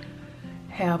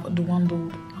have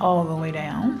dwindled all the way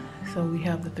down. So we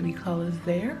have the 3 colors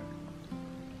there.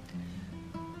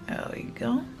 There we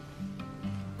go.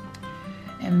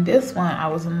 And this one I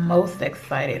was most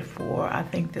excited for. I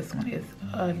think this one is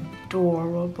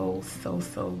adorable.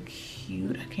 So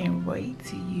cute. I can't wait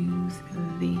to use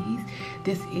these.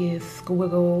 This is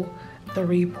Squiggle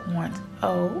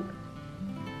 3.0.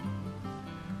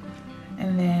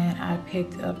 And then I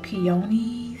picked up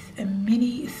Peonies and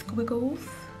mini squiggles.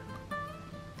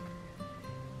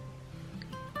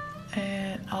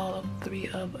 and all of 3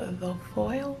 of the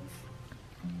foils.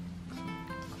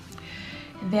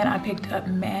 And then I picked up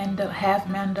half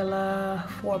mandala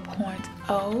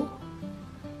 4.0.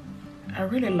 I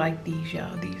really like these,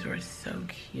 y'all. These are so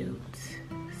cute.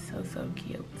 So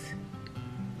cute.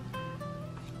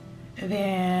 And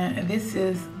then this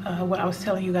is what I was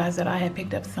telling you guys, that I had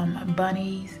picked up some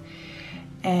bunnies,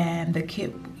 and the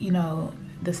kit, you know,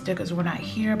 the stickers were not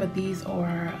here, but these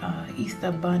are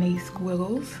Easter bunny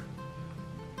squiggles.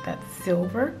 That's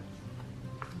silver.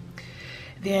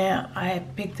 Then I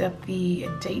picked up the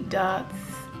date dots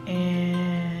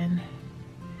and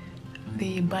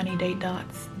the bunny date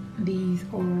dots. These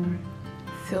are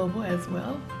silver as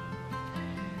well.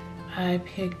 I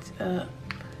picked up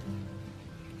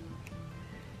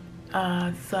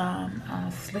some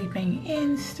sleeping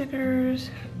in stickers,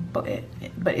 but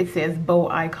it says bow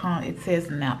icon. It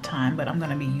says nap time, but I'm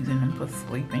gonna be using them for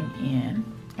sleeping in.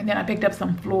 And then I picked up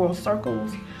some floral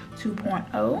circles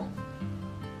 2.0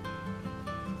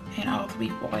 and all 3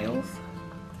 foils.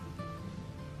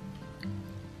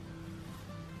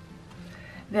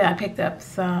 Then I picked up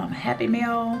some Happy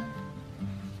Mail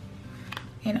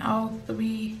in all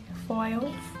 3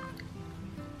 foils.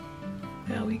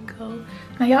 There we go.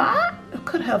 Now y'all, I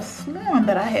could have sworn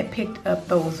that I had picked up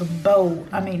those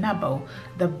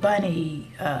the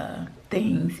bunny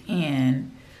things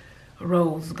in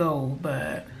rose gold,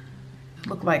 but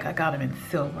looked like I got them in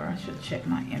silver. I should check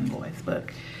my invoice, but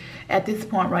at this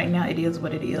point right now, it is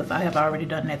what it is. I have already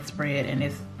done that spread and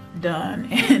it's done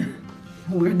and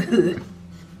we're good.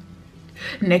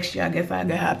 Next year, I guess I'm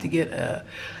gonna have to get a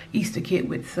Easter kit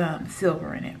with some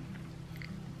silver in it.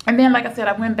 And then, like I said,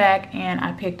 I went back and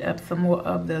I picked up some more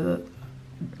of the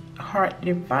heart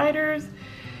dividers.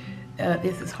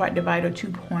 This is heart divider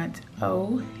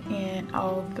 2.0 in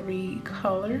all 3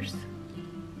 colors.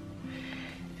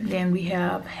 And then we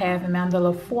have half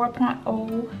mandala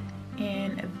 4.0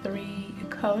 in 3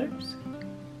 colors.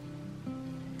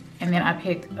 And then I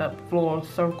picked up floral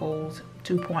circles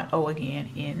 2.0 again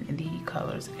in the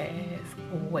colors as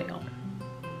well.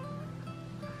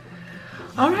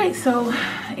 All right, so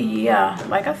yeah,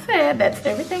 like I said, that's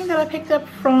everything that I picked up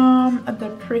from the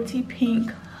Pretty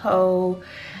Pink Hoe.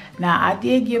 Now, I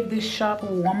did give this shop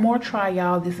one more try,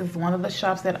 y'all. This is one of the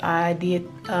shops that I did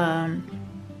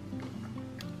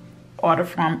order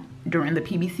from during the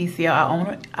PBC sale.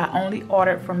 I only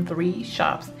ordered from 3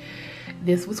 shops.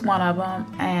 This was one of them,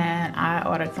 and I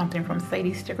ordered something from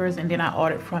Sadies Stickers, and then I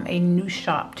ordered from a new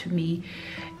shop to me,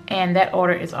 and that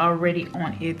order is already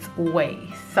on its way.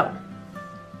 So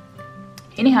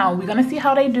anyhow, we're gonna see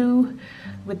how they do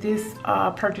with this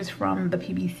purchase from the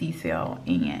PBC sale,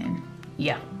 and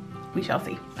yeah, we shall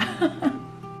see.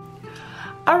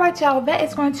 All right, y'all, that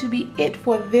is going to be it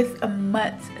for this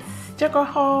month's sticker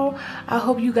haul. I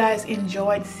hope you guys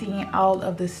enjoyed seeing all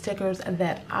of the stickers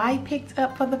that I picked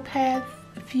up for the past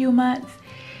few months.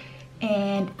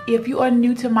 And if you are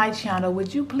new to my channel,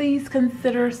 would you please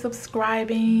consider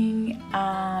subscribing,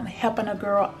 helping a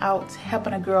girl out,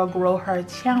 helping a girl grow her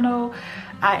channel.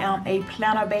 I am a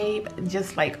planner babe,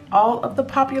 just like all of the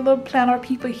popular planner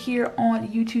people here on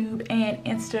YouTube and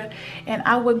Insta, and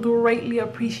I would greatly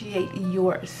appreciate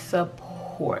your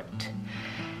support.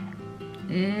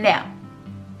 Now,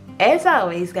 as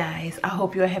always, guys, I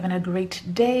hope you're having a great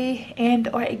day and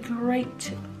or a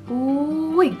great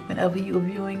week whenever you're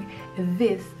viewing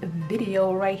this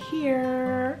video right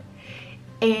here.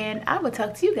 And I will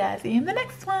talk to you guys in the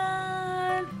next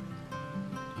one.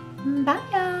 Bye,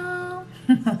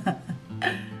 y'all.